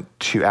reluctant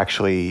to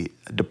actually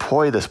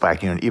deploy this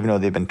black unit, even though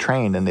they've been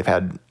trained and they've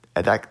had,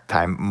 at that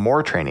time,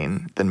 more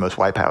training than most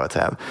white pilots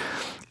have.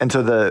 And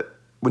so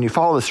when you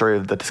follow the story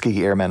of the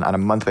Tuskegee Airmen on a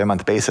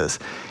month-by-month basis,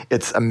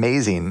 it's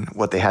amazing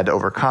what they had to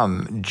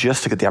overcome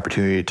just to get the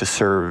opportunity to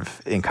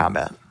serve in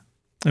combat.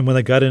 And when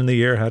they got in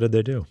the air, how did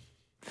they do?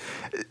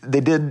 They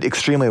did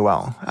extremely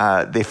well.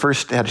 They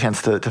first had a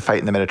chance to fight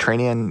in the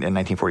Mediterranean in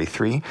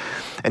 1943.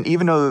 And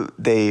even though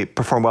they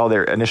performed well,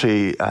 they're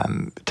initially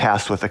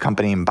tasked with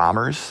accompanying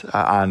bombers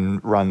on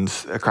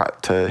runs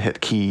to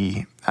hit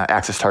key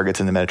Axis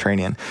targets in the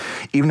Mediterranean.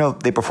 Even though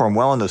they perform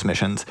well in those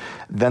missions,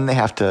 then they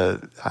have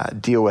to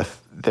deal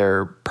with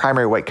their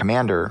primary white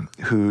commander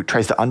who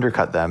tries to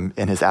undercut them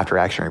in his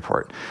after-action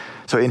report.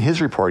 So in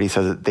his report, he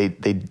says that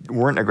they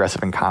weren't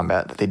aggressive in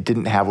combat, that they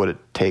didn't have what it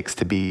takes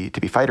to be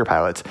fighter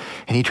pilots,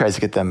 and he tries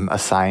to get them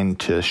assigned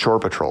to shore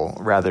patrol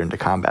rather than to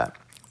combat.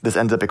 This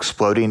ends up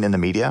exploding in the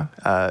media.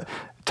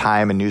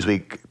 Time and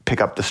Newsweek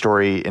pick up the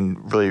story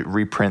and really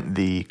reprint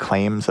the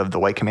claims of the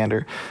white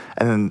commander.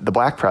 And then the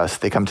black press,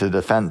 they come to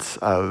the defense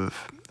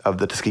of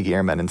the Tuskegee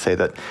Airmen and say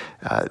that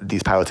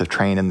these pilots have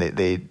trained and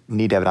they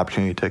need to have an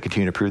opportunity to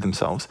continue to prove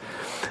themselves.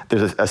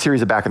 There's a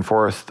series of back and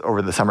forth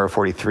over the summer of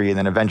 43, and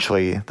then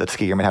eventually the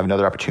Tuskegee Airmen have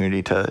another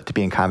opportunity to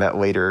be in combat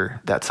later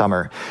that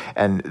summer.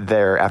 And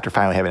there, after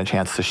finally having a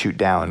chance to shoot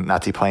down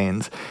Nazi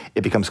planes,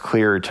 it becomes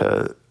clear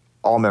to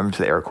all members of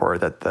the Air Corps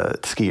that the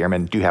Tuskegee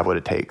Airmen do have what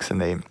it takes,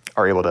 and they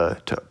are able to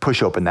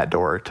push open that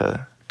door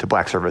to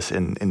black service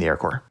in the Air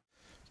Corps.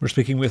 We're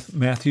speaking with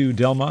Matthew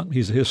Delmont.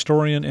 He's a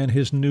historian, and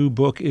his new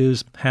book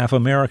is Half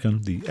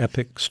American, the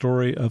epic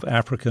story of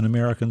African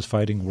Americans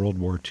fighting World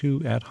War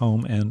II at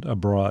home and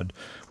abroad.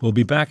 We'll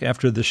be back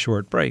after this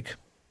short break.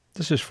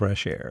 This is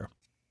Fresh Air.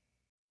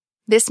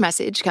 This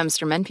message comes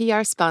from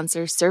NPR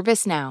sponsor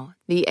ServiceNow,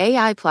 the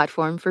AI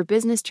platform for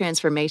business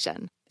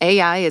transformation.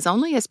 AI is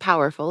only as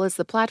powerful as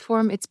the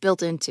platform it's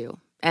built into.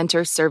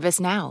 Enter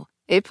ServiceNow.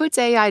 It puts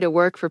AI to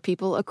work for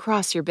people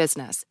across your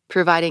business,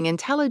 providing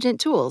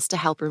intelligent tools to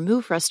help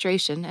remove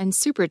frustration and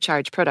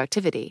supercharge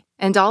productivity.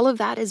 And all of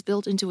that is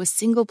built into a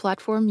single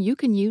platform you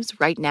can use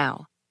right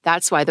now.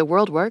 That's why the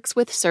world works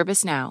with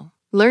ServiceNow.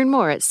 Learn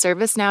more at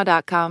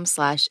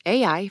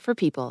servicenow.com/AI for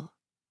people.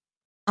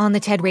 On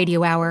the TED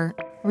Radio Hour,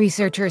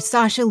 researcher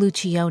Sasha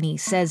Lucioni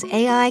says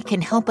AI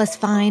can help us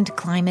find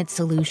climate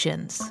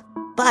solutions.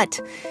 But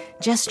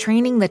just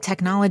training the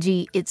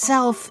technology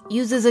itself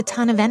uses a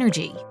ton of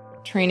energy.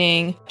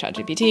 Training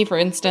ChatGPT, for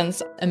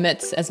instance,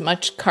 emits as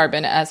much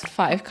carbon as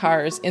 5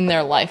 cars in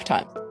their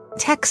lifetime.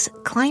 Tech's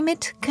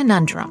Climate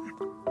Conundrum.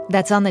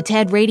 That's on the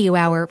TED Radio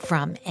Hour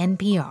from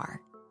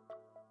NPR.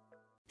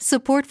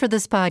 Support for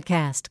this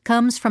podcast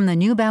comes from the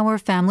Neubauer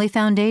Family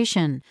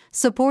Foundation,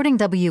 supporting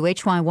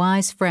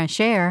WHYY's Fresh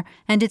Air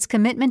and its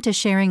commitment to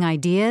sharing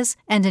ideas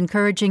and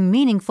encouraging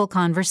meaningful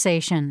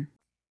conversation.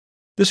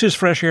 This is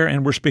Fresh Air,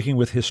 and we're speaking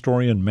with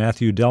historian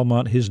Matthew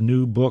Delmont. His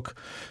new book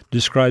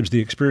describes the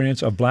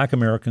experience of Black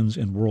Americans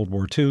in World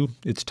War II.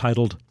 It's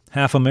titled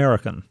Half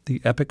American, the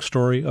epic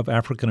story of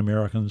African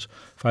Americans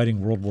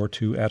fighting World War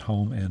II at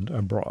home and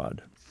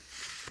abroad.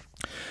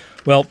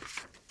 Well,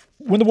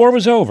 when the war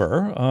was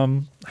over,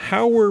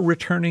 how were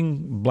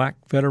returning Black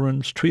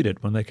veterans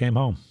treated when they came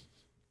home?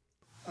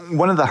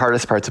 One of the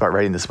hardest parts about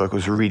writing this book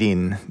was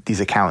reading these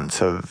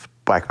accounts of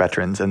Black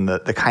veterans and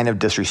the kind of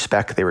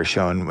disrespect they were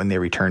shown when they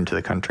returned to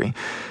the country.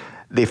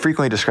 They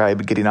frequently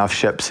described getting off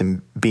ships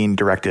and being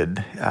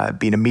directed,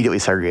 being immediately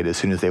segregated as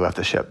soon as they left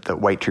the ship.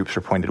 That white troops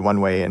were pointed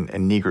one way and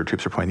Negro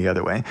troops were pointed the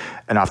other way.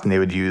 And often they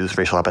would use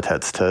racial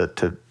epithets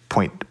to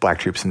point Black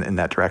troops in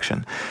that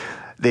direction.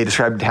 They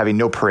described having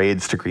no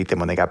parades to greet them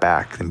when they got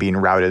back and being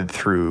routed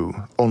through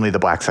only the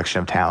Black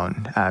section of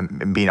town,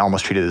 and being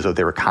almost treated as though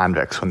they were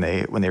convicts when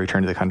they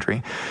returned to the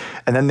country.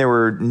 And then there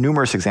were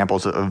numerous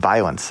examples of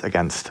violence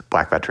against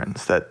Black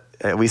veterans, that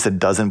at least a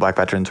dozen Black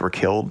veterans were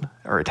killed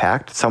or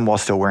attacked, some while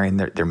still wearing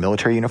their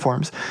military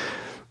uniforms,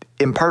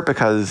 in part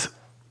because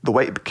the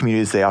white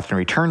communities they often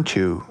returned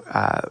to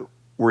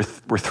were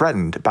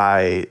threatened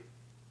by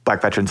Black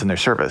veterans in their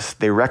service.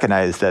 They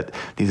recognized that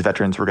these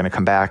veterans were going to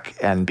come back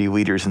and be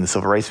leaders in the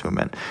civil rights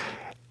movement.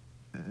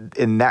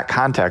 In that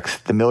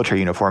context, the military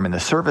uniform in the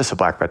service of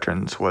Black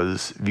veterans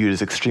was viewed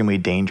as extremely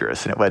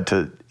dangerous, and it led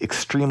to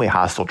extremely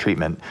hostile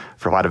treatment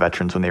for a lot of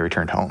veterans when they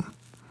returned home.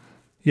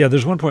 Yeah,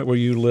 there's one point where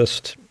you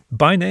list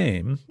by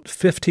name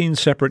 15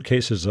 separate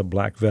cases of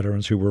black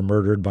veterans who were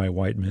murdered by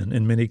white men,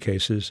 in many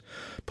cases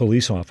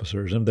police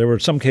officers. And there were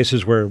some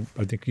cases where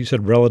I think you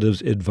said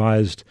relatives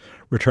advised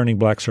returning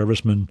black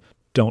servicemen,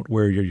 don't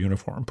wear your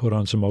uniform, put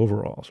on some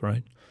overalls,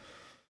 right?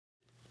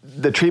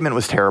 The treatment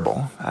was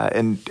terrible.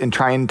 And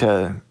trying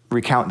to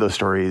recount those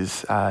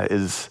stories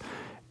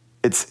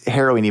it's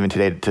harrowing even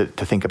today to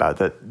think about,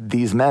 that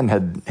these men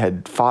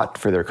had fought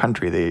for their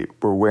country. They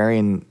were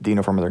wearing the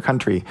uniform of their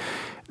country.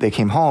 They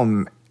came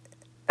home,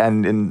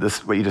 and in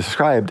this, what you just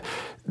described,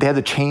 they had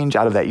to change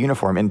out of that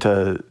uniform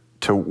into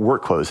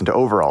work clothes, into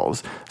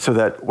overalls, so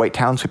that white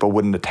townspeople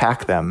wouldn't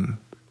attack them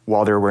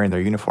while they were wearing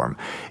their uniform.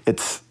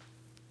 It's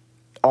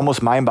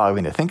almost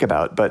mind-boggling to think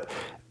about, but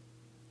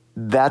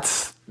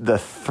that's the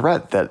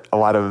threat that a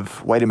lot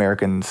of white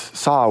Americans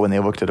saw when they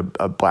looked at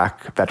a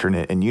black veteran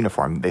in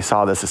uniform. They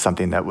saw this as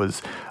something that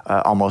was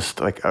almost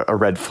like a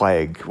red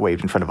flag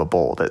waved in front of a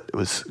bull, that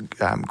was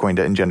going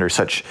to engender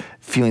such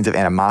feelings of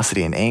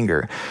animosity and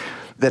anger,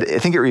 that I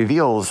think it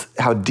reveals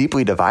how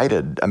deeply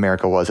divided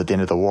America was at the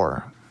end of the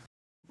war.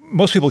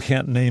 Most people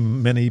can't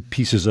name many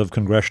pieces of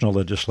congressional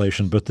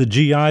legislation, but the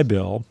GI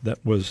Bill that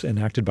was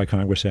enacted by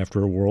Congress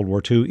after World War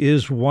II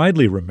is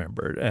widely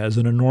remembered as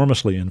an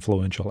enormously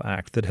influential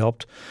act that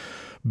helped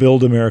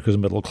build America's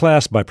middle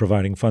class by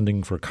providing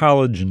funding for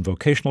college and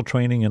vocational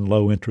training and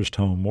low-interest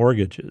home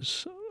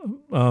mortgages.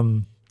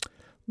 The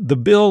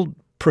bill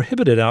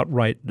prohibited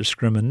outright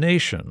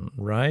discrimination,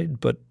 right?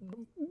 But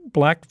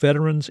black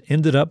veterans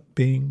ended up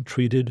being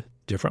treated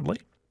differently.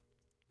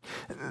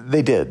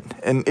 They did.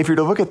 And if you're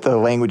to look at the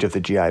language of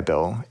the GI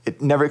Bill,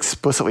 it never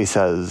explicitly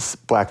says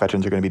black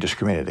veterans are going to be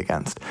discriminated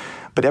against.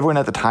 But everyone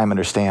at the time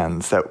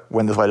understands that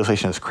when this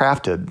legislation is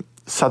crafted,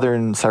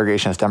 Southern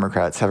segregationist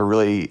Democrats have a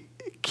really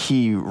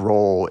key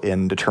role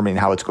in determining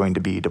how it's going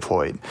to be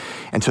deployed.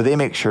 And so they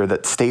make sure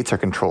that states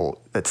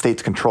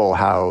control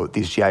how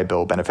these GI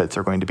Bill benefits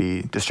are going to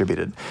be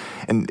distributed.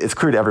 And it's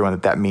clear to everyone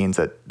that means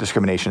that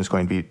discrimination is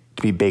going to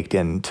be baked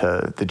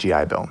into the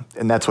GI Bill.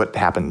 And that's what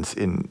happens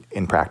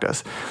in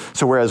practice.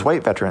 So whereas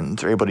white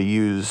veterans are able to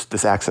use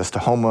this access to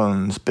home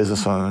loans,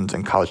 business loans,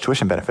 and college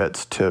tuition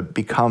benefits to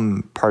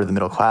become part of the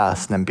middle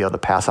class and then be able to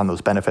pass on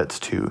those benefits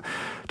to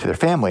their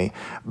family,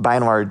 by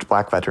and large,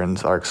 black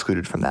veterans are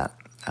excluded from that.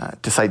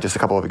 To cite just a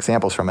couple of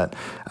examples from it,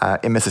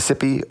 in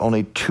Mississippi,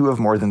 only 2 of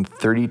more than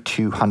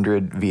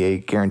 3,200 VA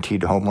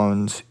guaranteed home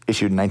loans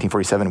issued in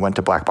 1947 went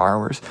to black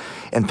borrowers,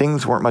 and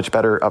things weren't much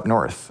better up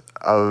north.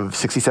 Of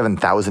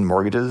 67,000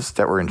 mortgages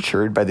that were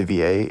insured by the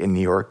VA in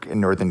New York and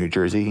northern New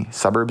Jersey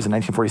suburbs in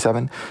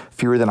 1947,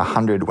 fewer than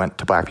 100 went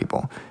to black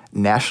people.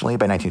 Nationally,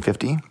 by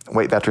 1950,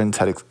 white veterans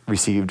had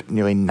received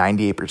nearly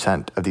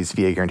 98% of these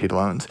VA guaranteed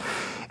loans.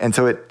 And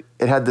so it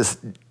had this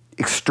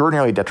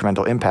extraordinarily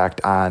detrimental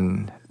impact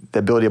on the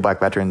ability of black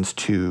veterans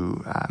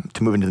to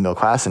move into the middle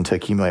class and to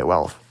accumulate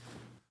wealth.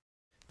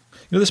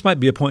 You know, this might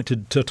be a point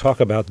to talk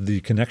about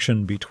the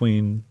connection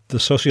between the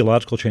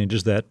sociological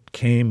changes that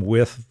came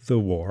with the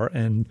war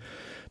and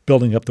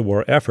building up the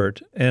war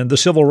effort and the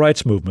civil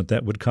rights movement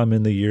that would come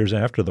in the years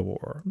after the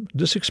war.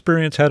 This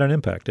experience had an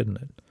impact, didn't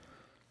it?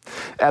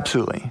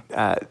 Absolutely.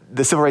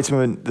 The civil rights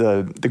movement,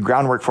 the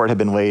groundwork for it had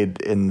been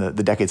laid in the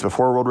decades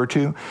before World War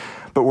II.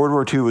 But World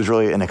War II was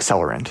really an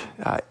accelerant.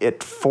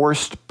 It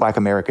forced black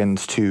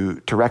Americans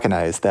to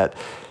recognize that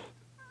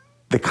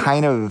the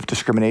kind of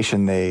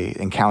discrimination they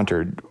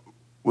encountered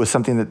was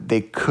something that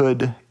they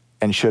could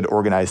and should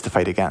organize to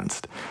fight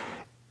against.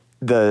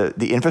 The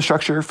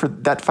infrastructure for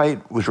that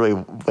fight was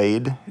really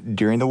laid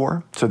during the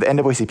war. So the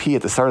NAACP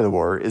at the start of the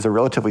war is a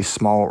relatively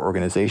small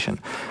organization.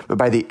 But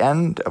by the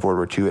end of World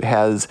War II, it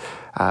has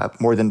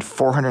more than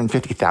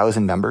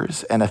 450,000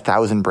 members and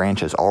 1,000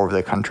 branches all over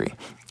the country.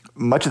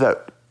 Much of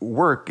that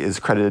work is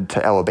credited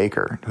to Ella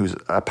Baker, who's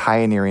a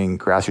pioneering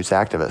grassroots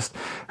activist.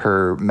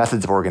 Her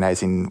methods of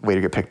organizing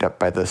later get picked up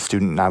by the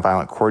Student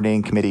Nonviolent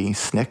Coordinating Committee,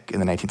 SNCC, in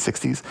the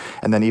 1960s,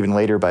 and then even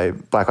later by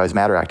Black Lives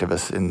Matter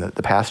activists in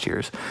the past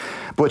years.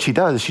 But what she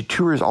does is she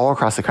tours all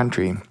across the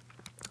country,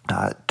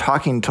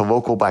 talking to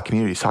local black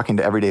communities, talking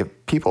to everyday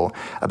people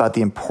about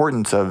the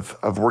importance of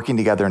working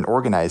together and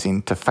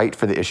organizing to fight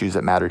for the issues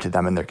that matter to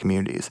them in their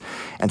communities.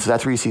 And so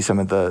that's where you see some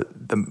of the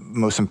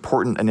most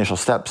important initial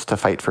steps to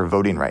fight for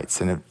voting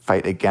rights and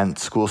fight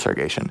against school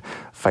segregation,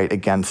 fight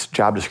against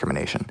job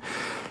discrimination.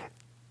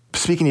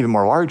 Speaking even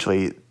more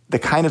largely, the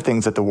kind of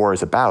things that the war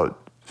is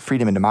about,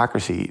 freedom and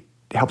democracy,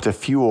 helped to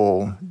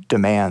fuel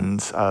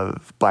demands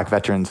of black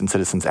veterans and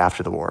citizens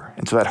after the war.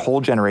 And so that whole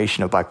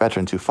generation of black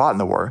veterans who fought in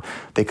the war,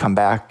 they come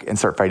back and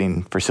start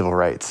fighting for civil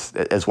rights.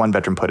 As one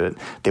veteran put it,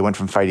 they went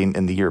from fighting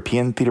in the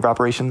European theater of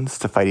operations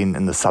to fighting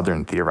in the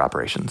Southern theater of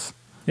operations.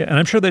 Yeah, and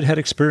I'm sure they'd had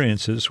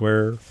experiences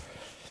where,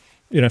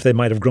 if they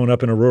might have grown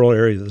up in a rural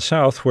area of the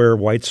South where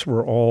whites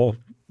were all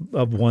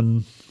of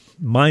one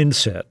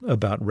mindset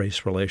about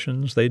race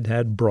relations, they'd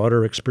had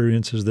broader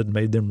experiences that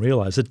made them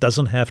realize it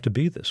doesn't have to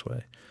be this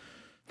way.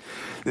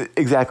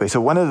 Exactly.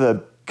 So one of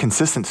the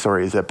consistent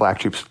stories that black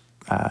troops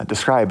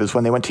describe is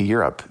when they went to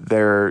Europe,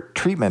 their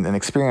treatment and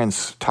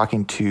experience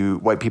talking to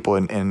white people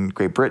in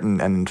Great Britain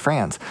and in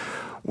France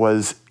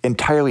was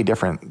entirely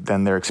different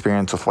than their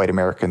experience with white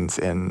Americans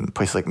in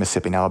places like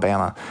Mississippi and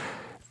Alabama.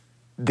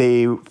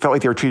 They felt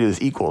like they were treated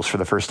as equals for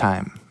the first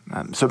time.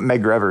 So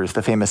Medgar Evers,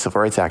 the famous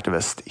civil rights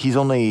activist, he's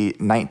only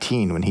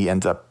 19 when he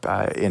ends up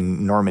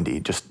in Normandy,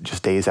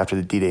 just days after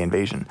the D-Day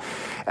invasion.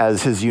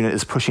 As his unit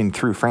is pushing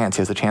through France,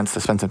 he has a chance to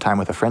spend some time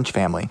with a French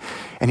family.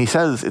 And he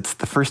says it's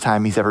the first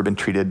time he's ever been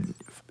treated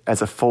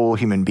as a full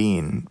human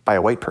being by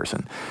a white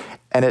person.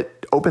 And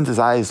it opens his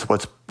eyes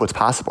to what's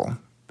possible.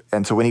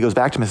 And so when he goes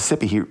back to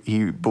Mississippi,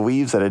 he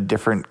believes that a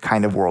different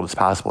kind of world is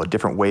possible, a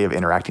different way of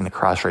interacting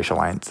across racial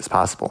lines is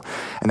possible.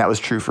 And that was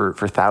true for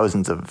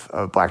thousands of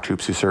black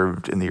troops who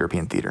served in the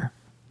European theater.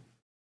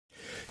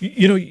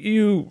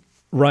 You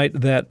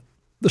write that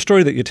the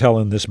story that you tell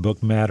in this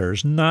book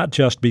matters, not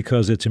just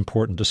because it's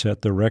important to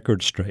set the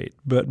record straight,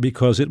 but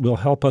because it will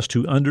help us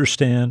to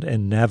understand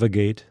and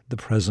navigate the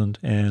present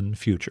and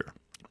future.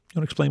 You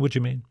want to explain what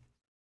you mean?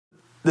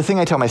 The thing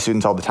I tell my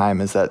students all the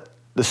time is that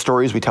the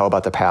stories we tell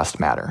about the past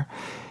matter.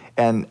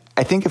 And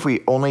I think if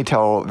we only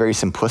tell very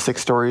simplistic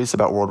stories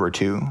about World War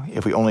II,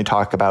 if we only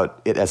talk about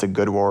it as a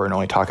good war and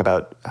only talk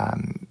about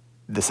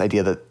this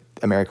idea that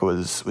America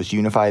was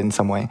unified in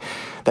some way,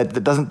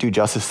 that doesn't do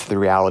justice to the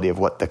reality of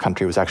what the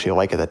country was actually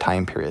like at that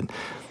time period.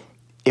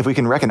 If we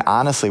can reckon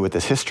honestly with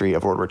this history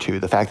of World War II,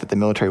 the fact that the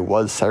military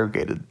was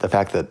segregated, the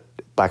fact that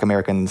Black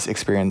Americans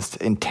experienced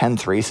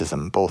intense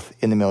racism, both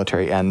in the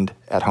military and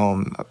at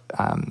home,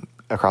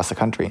 across the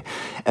country,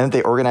 and that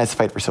they organized to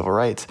fight for civil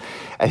rights,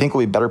 I think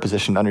we'll be better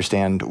positioned to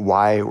understand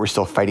why we're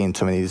still fighting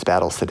so many of these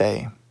battles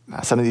today.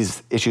 Some of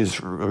these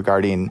issues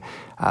regarding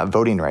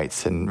voting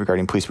rights and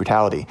regarding police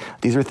brutality,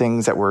 these are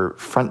things that were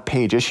front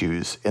page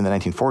issues in the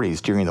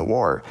 1940s during the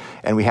war,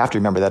 and we have to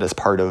remember that as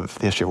part of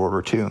the history of World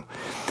War II.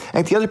 I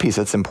think the other piece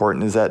that's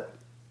important is that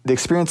the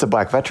experience of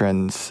black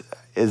veterans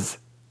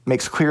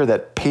makes clear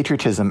that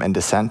patriotism and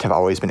dissent have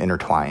always been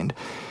intertwined.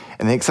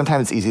 And I think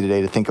sometimes it's easy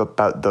today to think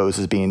about those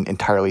as being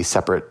entirely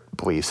separate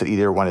beliefs, that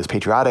either one is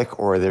patriotic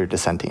or they're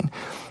dissenting.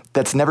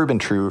 That's never been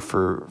true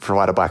for a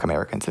lot of black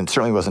Americans, and it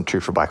certainly wasn't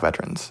true for black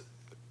veterans.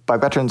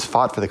 Black veterans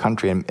fought for the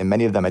country, and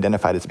many of them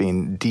identified as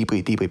being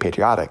deeply, deeply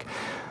patriotic.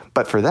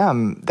 But for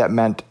them, that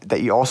meant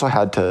that you also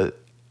had to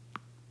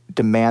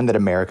demand that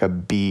America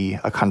be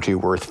a country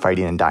worth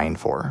fighting and dying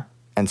for.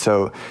 And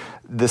so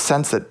the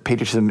sense that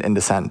patriotism and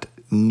dissent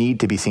need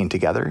to be seen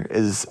together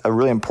is a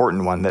really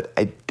important one that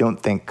I don't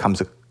think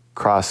comes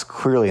across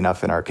clearly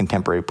enough in our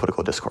contemporary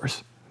political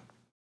discourse.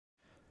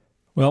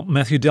 Well,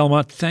 Matthew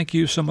Delmont, thank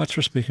you so much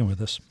for speaking with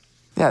us.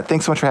 Yeah,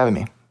 thanks so much for having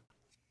me.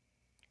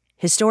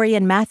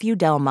 Historian Matthew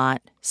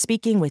Delmont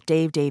speaking with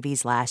Dave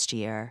Davies last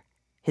year.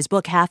 His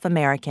book, Half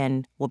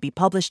American, will be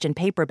published in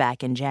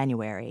paperback in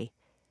January.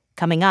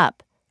 Coming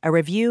up, a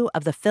review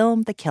of the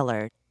film The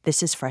Killer.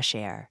 This is Fresh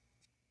Air.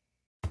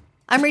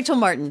 I'm Rachel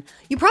Martin.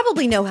 You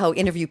probably know how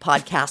interview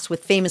podcasts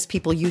with famous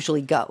people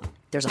usually go.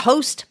 There's a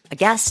host, a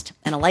guest,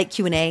 and a light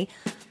Q&A.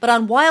 But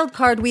on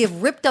Wildcard, we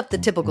have ripped up the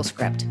typical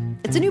script.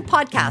 It's a new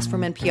podcast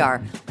from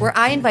NPR where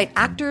I invite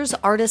actors,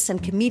 artists,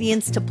 and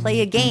comedians to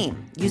play a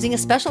game using a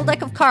special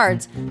deck of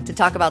cards to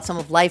talk about some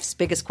of life's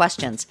biggest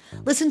questions.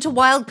 Listen to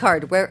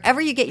Wildcard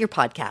wherever you get your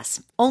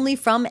podcasts, only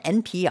from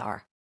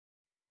NPR.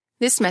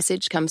 This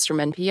message comes from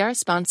NPR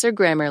sponsor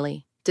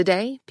Grammarly.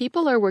 Today,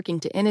 people are working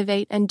to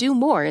innovate and do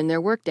more in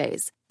their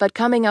workdays, but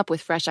coming up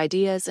with fresh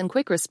ideas and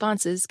quick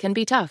responses can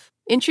be tough.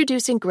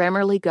 Introducing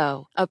Grammarly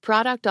Go, a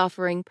product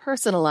offering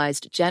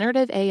personalized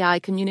generative AI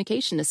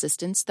communication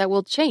assistants that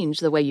will change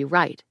the way you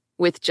write.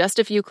 With just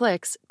a few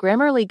clicks,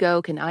 Grammarly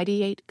Go can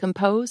ideate,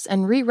 compose,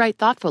 and rewrite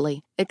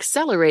thoughtfully,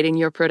 accelerating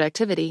your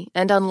productivity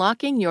and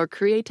unlocking your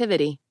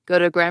creativity. Go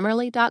to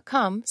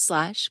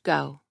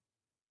Grammarly.com/go.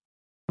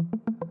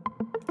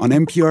 On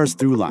NPR's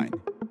Throughline,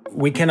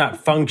 we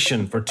cannot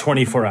function for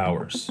 24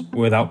 hours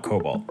without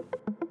cobalt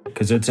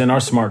because it's in our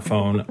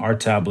smartphone, our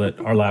tablet,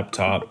 our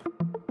laptop.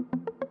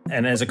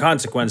 And as a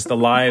consequence, the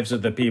lives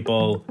of the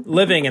people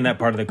living in that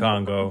part of the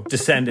Congo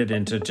descended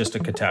into just a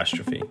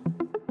catastrophe.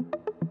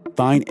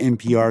 Find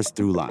NPR's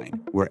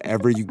Throughline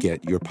wherever you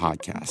get your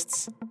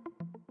podcasts.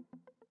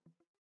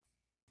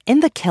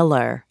 In The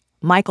Killer,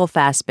 Michael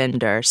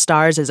Fassbender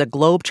stars as a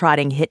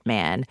globe-trotting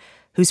hitman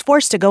who's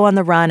forced to go on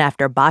the run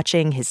after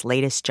botching his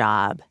latest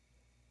job.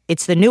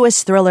 It's the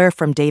newest thriller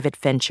from David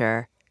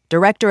Fincher,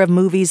 director of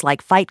movies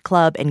like Fight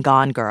Club and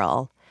Gone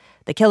Girl.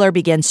 The Killer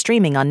begins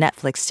streaming on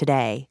Netflix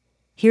today.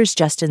 Here's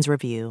Justin's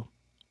review.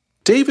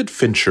 David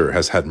Fincher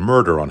has had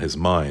murder on his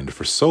mind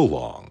for so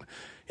long,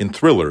 in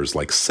thrillers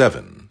like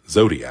Seven,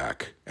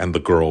 Zodiac, and The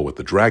Girl with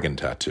the Dragon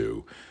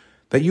Tattoo,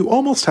 that you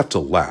almost have to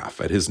laugh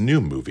at his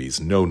new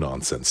movie's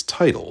no-nonsense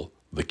title,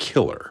 The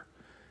Killer.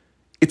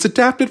 It's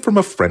adapted from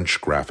a French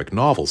graphic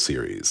novel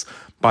series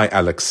by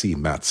Alexis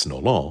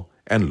Matz-Nolan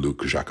and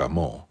Luc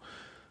Jacquemont,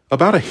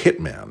 about a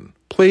hitman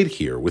played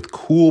here with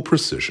cool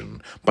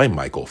precision by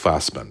Michael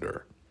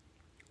Fassbender.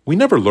 We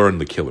never learn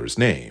the killer's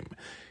name.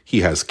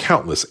 He has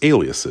countless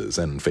aliases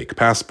and fake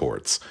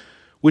passports,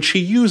 which he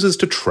uses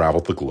to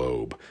travel the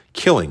globe,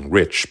 killing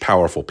rich,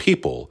 powerful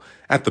people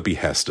at the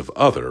behest of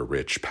other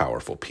rich,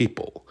 powerful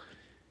people.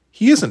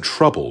 He isn't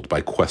troubled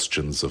by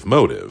questions of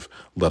motive,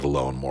 let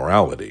alone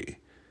morality.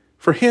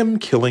 For him,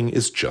 killing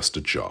is just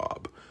a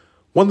job,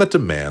 one that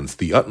demands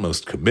the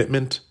utmost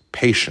commitment,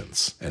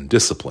 patience, and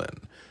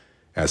discipline,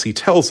 as he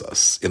tells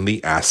us in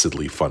the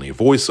acidly funny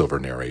voiceover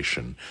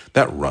narration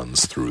that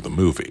runs through the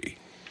movie.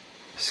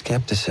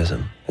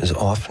 Skepticism is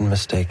often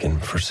mistaken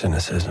for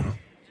cynicism.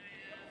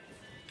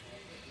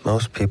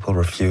 Most people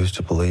refuse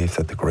to believe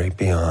that the great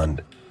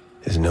beyond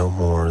is no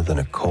more than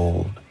a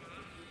cold,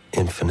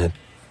 infinite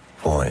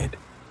void.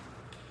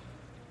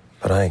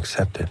 But I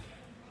accept it,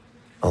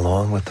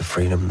 along with the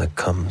freedom that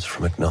comes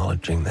from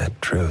acknowledging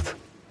that truth.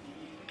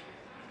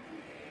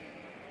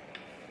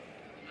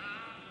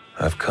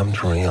 I've come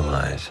to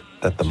realize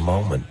that the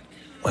moment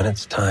when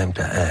it's time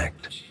to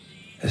act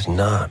is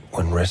not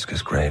when risk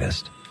is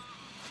greatest.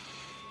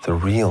 The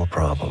real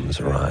problems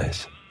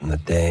arise in the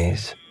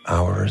days,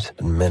 hours,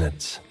 and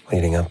minutes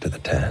leading up to the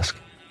task,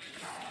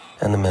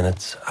 and the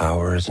minutes,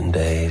 hours, and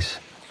days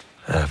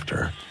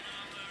after.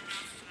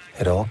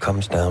 It all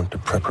comes down to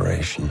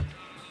preparation,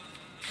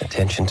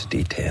 attention to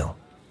detail,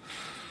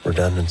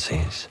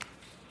 redundancies,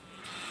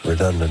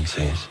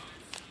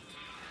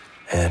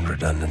 and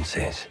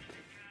redundancies.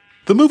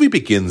 The movie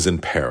begins in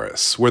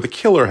Paris, where the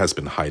killer has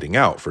been hiding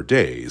out for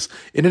days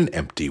in an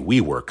empty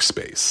WeWork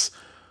space,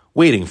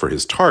 waiting for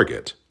his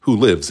target, who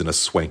lives in a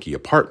swanky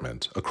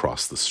apartment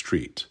across the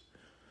street.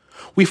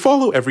 We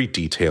follow every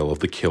detail of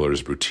the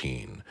killer's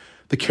routine,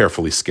 the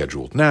carefully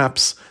scheduled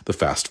naps, the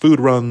fast food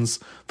runs,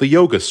 the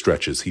yoga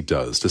stretches he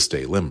does to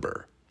stay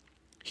limber.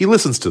 He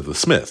listens to the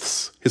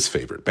Smiths, his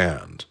favorite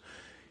band,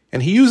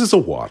 and he uses a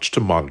watch to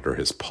monitor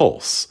his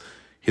pulse.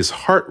 His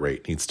heart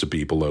rate needs to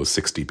be below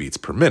 60 beats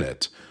per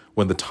minute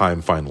when the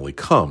time finally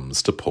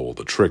comes to pull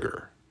the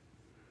trigger.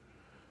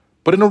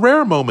 But in a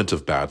rare moment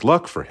of bad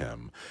luck for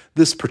him,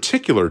 this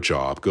particular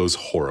job goes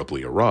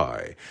horribly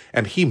awry,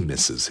 and he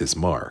misses his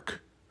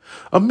mark.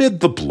 Amid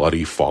the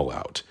bloody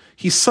fallout,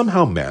 he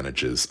somehow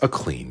manages a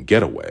clean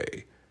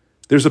getaway.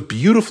 There's a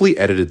beautifully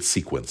edited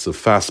sequence of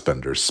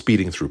Fassbender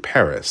speeding through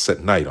Paris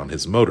at night on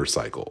his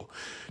motorcycle,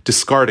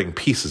 discarding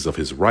pieces of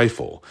his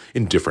rifle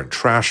in different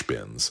trash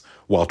bins,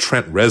 while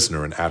Trent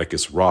Reznor and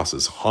Atticus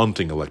Ross's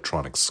haunting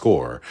electronic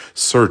score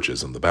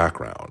surges in the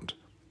background.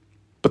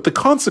 But the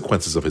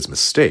consequences of his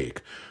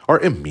mistake are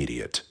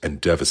immediate and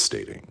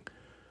devastating.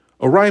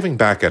 Arriving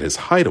back at his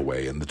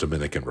hideaway in the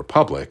Dominican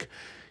Republic,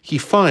 he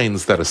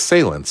finds that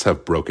assailants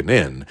have broken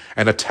in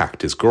and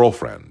attacked his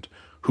girlfriend,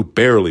 who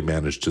barely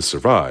managed to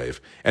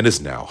survive and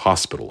is now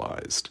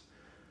hospitalized.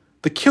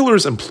 The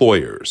killer's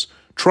employers,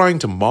 trying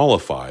to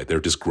mollify their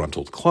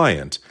disgruntled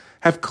client,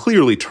 have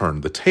clearly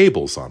turned the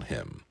tables on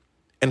him,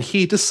 and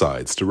he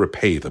decides to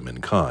repay them in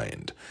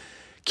kind.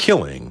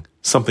 Killing,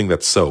 something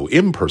that's so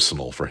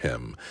impersonal for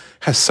him,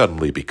 has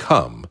suddenly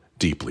become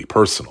deeply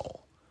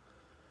personal.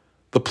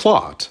 The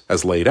plot,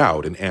 as laid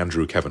out in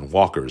Andrew Kevin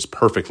Walker's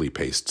perfectly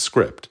paced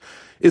script,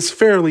 is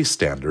fairly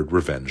standard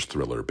revenge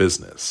thriller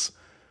business.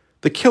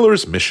 The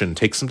killer's mission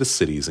takes him to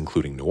cities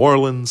including New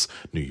Orleans,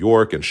 New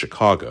York, and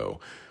Chicago,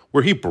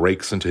 where he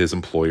breaks into his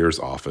employer's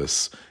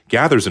office,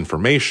 gathers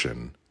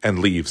information, and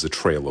leaves a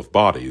trail of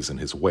bodies in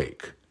his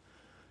wake.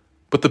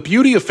 But the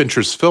beauty of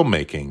Fincher's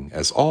filmmaking,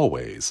 as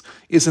always,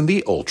 is in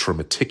the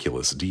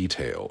ultra-meticulous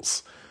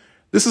details.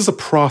 This is a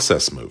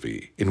process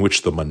movie in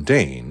which the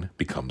mundane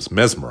becomes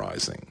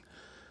mesmerizing.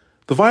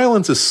 The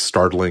violence is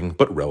startling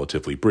but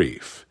relatively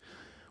brief.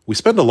 We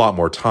spend a lot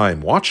more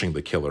time watching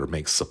the killer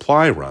make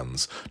supply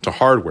runs to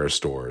hardware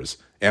stores,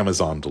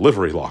 Amazon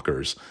delivery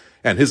lockers,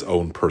 and his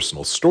own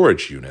personal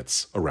storage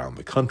units around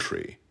the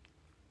country.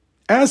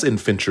 As in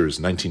Fincher's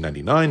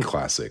 1999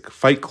 classic,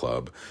 Fight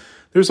Club,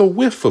 there's a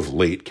whiff of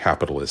late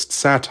capitalist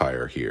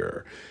satire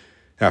here.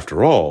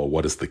 After all,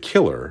 what is the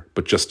killer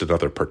but just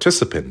another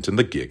participant in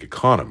the gig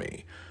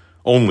economy,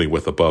 only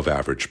with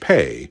above-average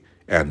pay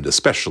and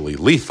especially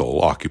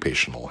lethal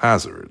occupational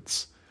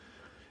hazards?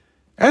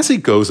 As he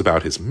goes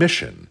about his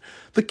mission,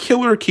 the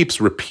killer keeps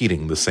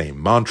repeating the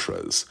same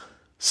mantras: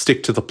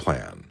 stick to the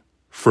plan,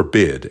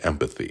 forbid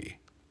empathy.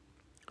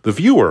 The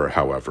viewer,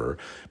 however,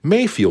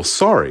 may feel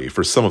sorry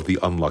for some of the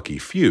unlucky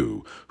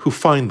few who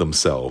find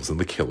themselves in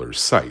the killer's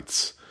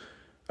sights.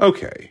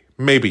 Okay,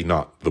 maybe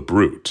not the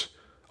brute,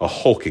 a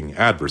hulking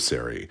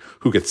adversary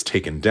who gets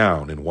taken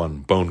down in one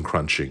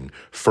bone-crunching,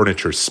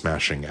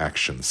 furniture-smashing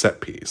action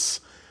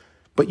set-piece.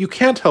 But you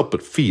can't help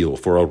but feel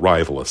for a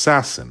rival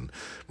assassin,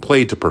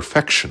 played to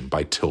perfection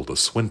by Tilda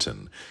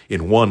Swinton,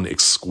 in one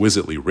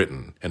exquisitely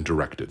written and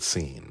directed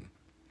scene.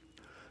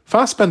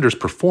 Fassbender's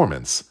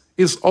performance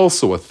is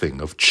also a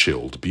thing of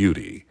chilled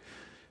beauty.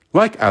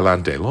 Like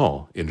Alain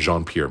Delon in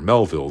Jean-Pierre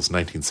Melville's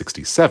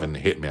 1967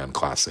 hitman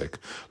classic,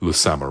 Le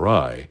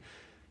Samouraï,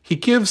 he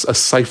gives a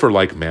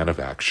cipher-like man of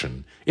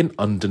action an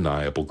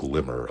undeniable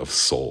glimmer of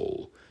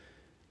soul.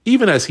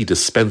 Even as he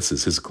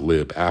dispenses his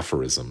glib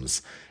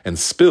aphorisms and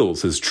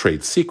spills his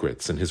trade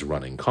secrets in his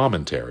running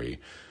commentary,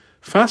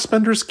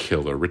 Fassbender's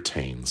killer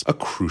retains a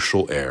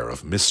crucial air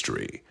of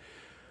mystery.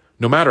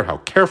 No matter how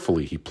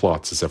carefully he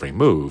plots his every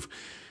move,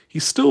 he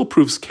still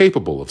proves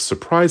capable of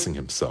surprising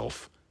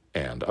himself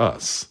and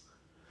us.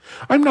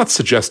 I'm not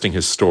suggesting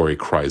his story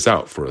cries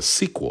out for a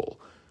sequel,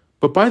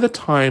 but by the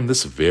time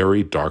this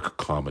very dark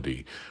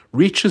comedy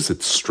reaches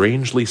its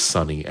strangely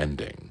sunny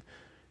ending,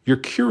 you're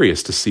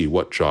curious to see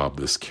what job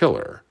this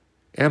killer,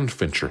 and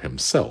Fincher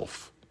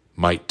himself,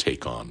 might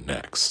take on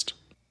next.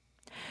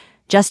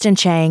 Justin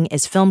Chang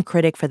is film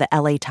critic for the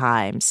LA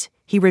Times.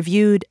 He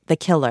reviewed The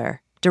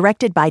Killer,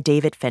 directed by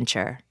David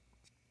Fincher.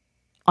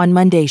 On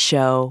Monday's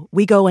show,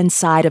 we go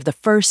inside of the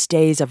first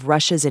days of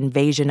Russia's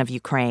invasion of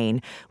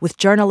Ukraine with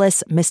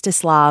journalist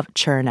Mstislav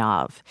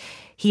Chernov.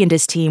 He and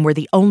his team were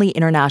the only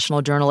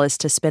international journalists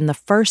to spend the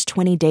first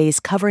 20 days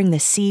covering the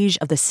siege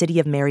of the city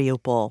of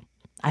Mariupol.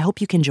 I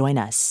hope you can join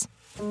us.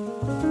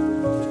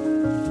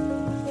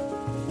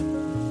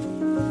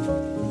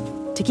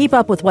 To keep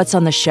up with what's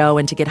on the show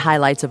and to get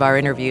highlights of our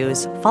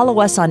interviews, follow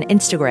us on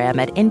Instagram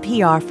at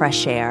NPR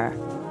Fresh Air.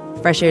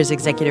 Fresh Air's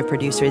executive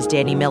producer is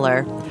Danny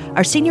Miller.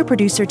 Our senior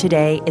producer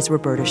today is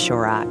Roberta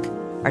Shorak.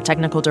 Our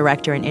technical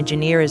director and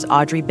engineer is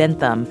Audrey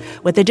Bentham,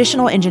 with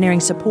additional engineering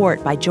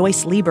support by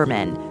Joyce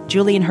Lieberman,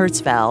 Julian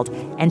Hertzfeld,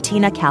 and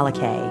Tina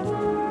Calikay.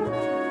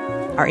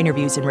 Our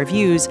interviews and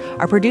reviews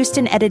are produced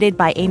and edited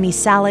by Amy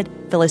Salad,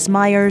 Phyllis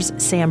Myers,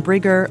 Sam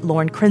Brigger,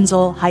 Lauren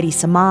Krenzel, Heidi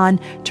Saman,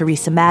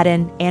 Teresa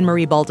Madden,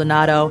 Anne-Marie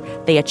Baldonado,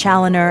 Thea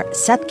Challoner,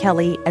 Seth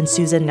Kelly, and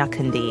Susan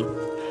Nakundi.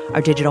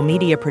 Our digital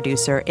media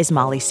producer is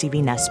Molly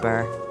C.V.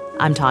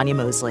 I'm Tanya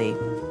Mosley.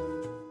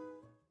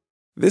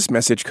 This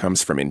message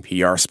comes from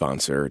NPR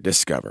sponsor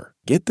Discover.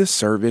 Get the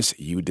service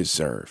you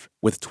deserve.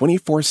 With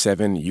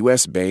 24/7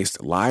 U.S.-based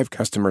live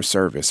customer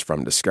service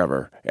from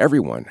Discover,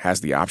 everyone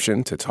has the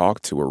option to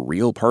talk to a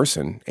real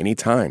person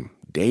anytime,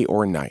 day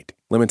or night.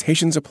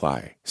 Limitations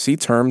apply. See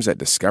terms at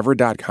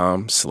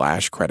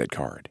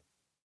discover.com/creditcard.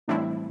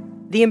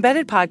 The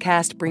Embedded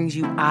Podcast brings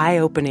you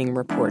eye-opening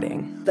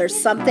reporting. There's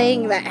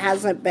something that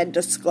hasn't been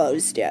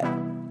disclosed yet.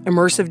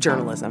 Immersive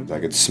journalism. I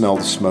could smell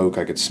the smoke.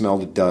 I could smell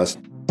the dust.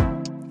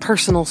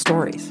 Personal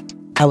stories.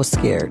 I was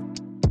scared.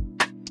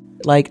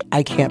 Like,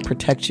 I can't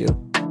protect you.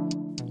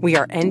 We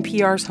are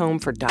NPR's home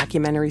for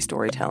documentary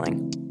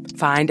storytelling.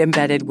 Find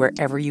Embedded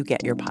wherever you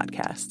get your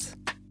podcasts.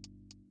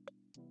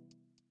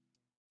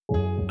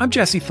 I'm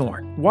Jesse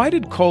Thorne. Why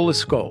did Cole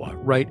Escola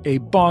write a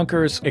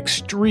bonkers,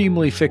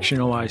 extremely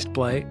fictionalized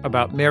play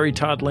about Mary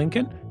Todd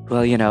Lincoln?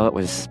 Well, you know, it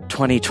was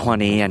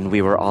 2020 and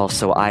we were all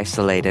so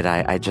isolated.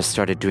 I just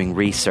started doing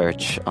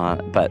research,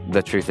 but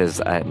the truth is,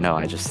 no,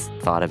 I just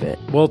thought of it.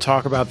 We'll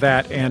talk about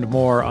that and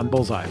more on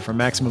Bullseye from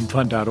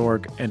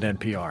MaximumFun.org and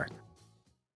NPR.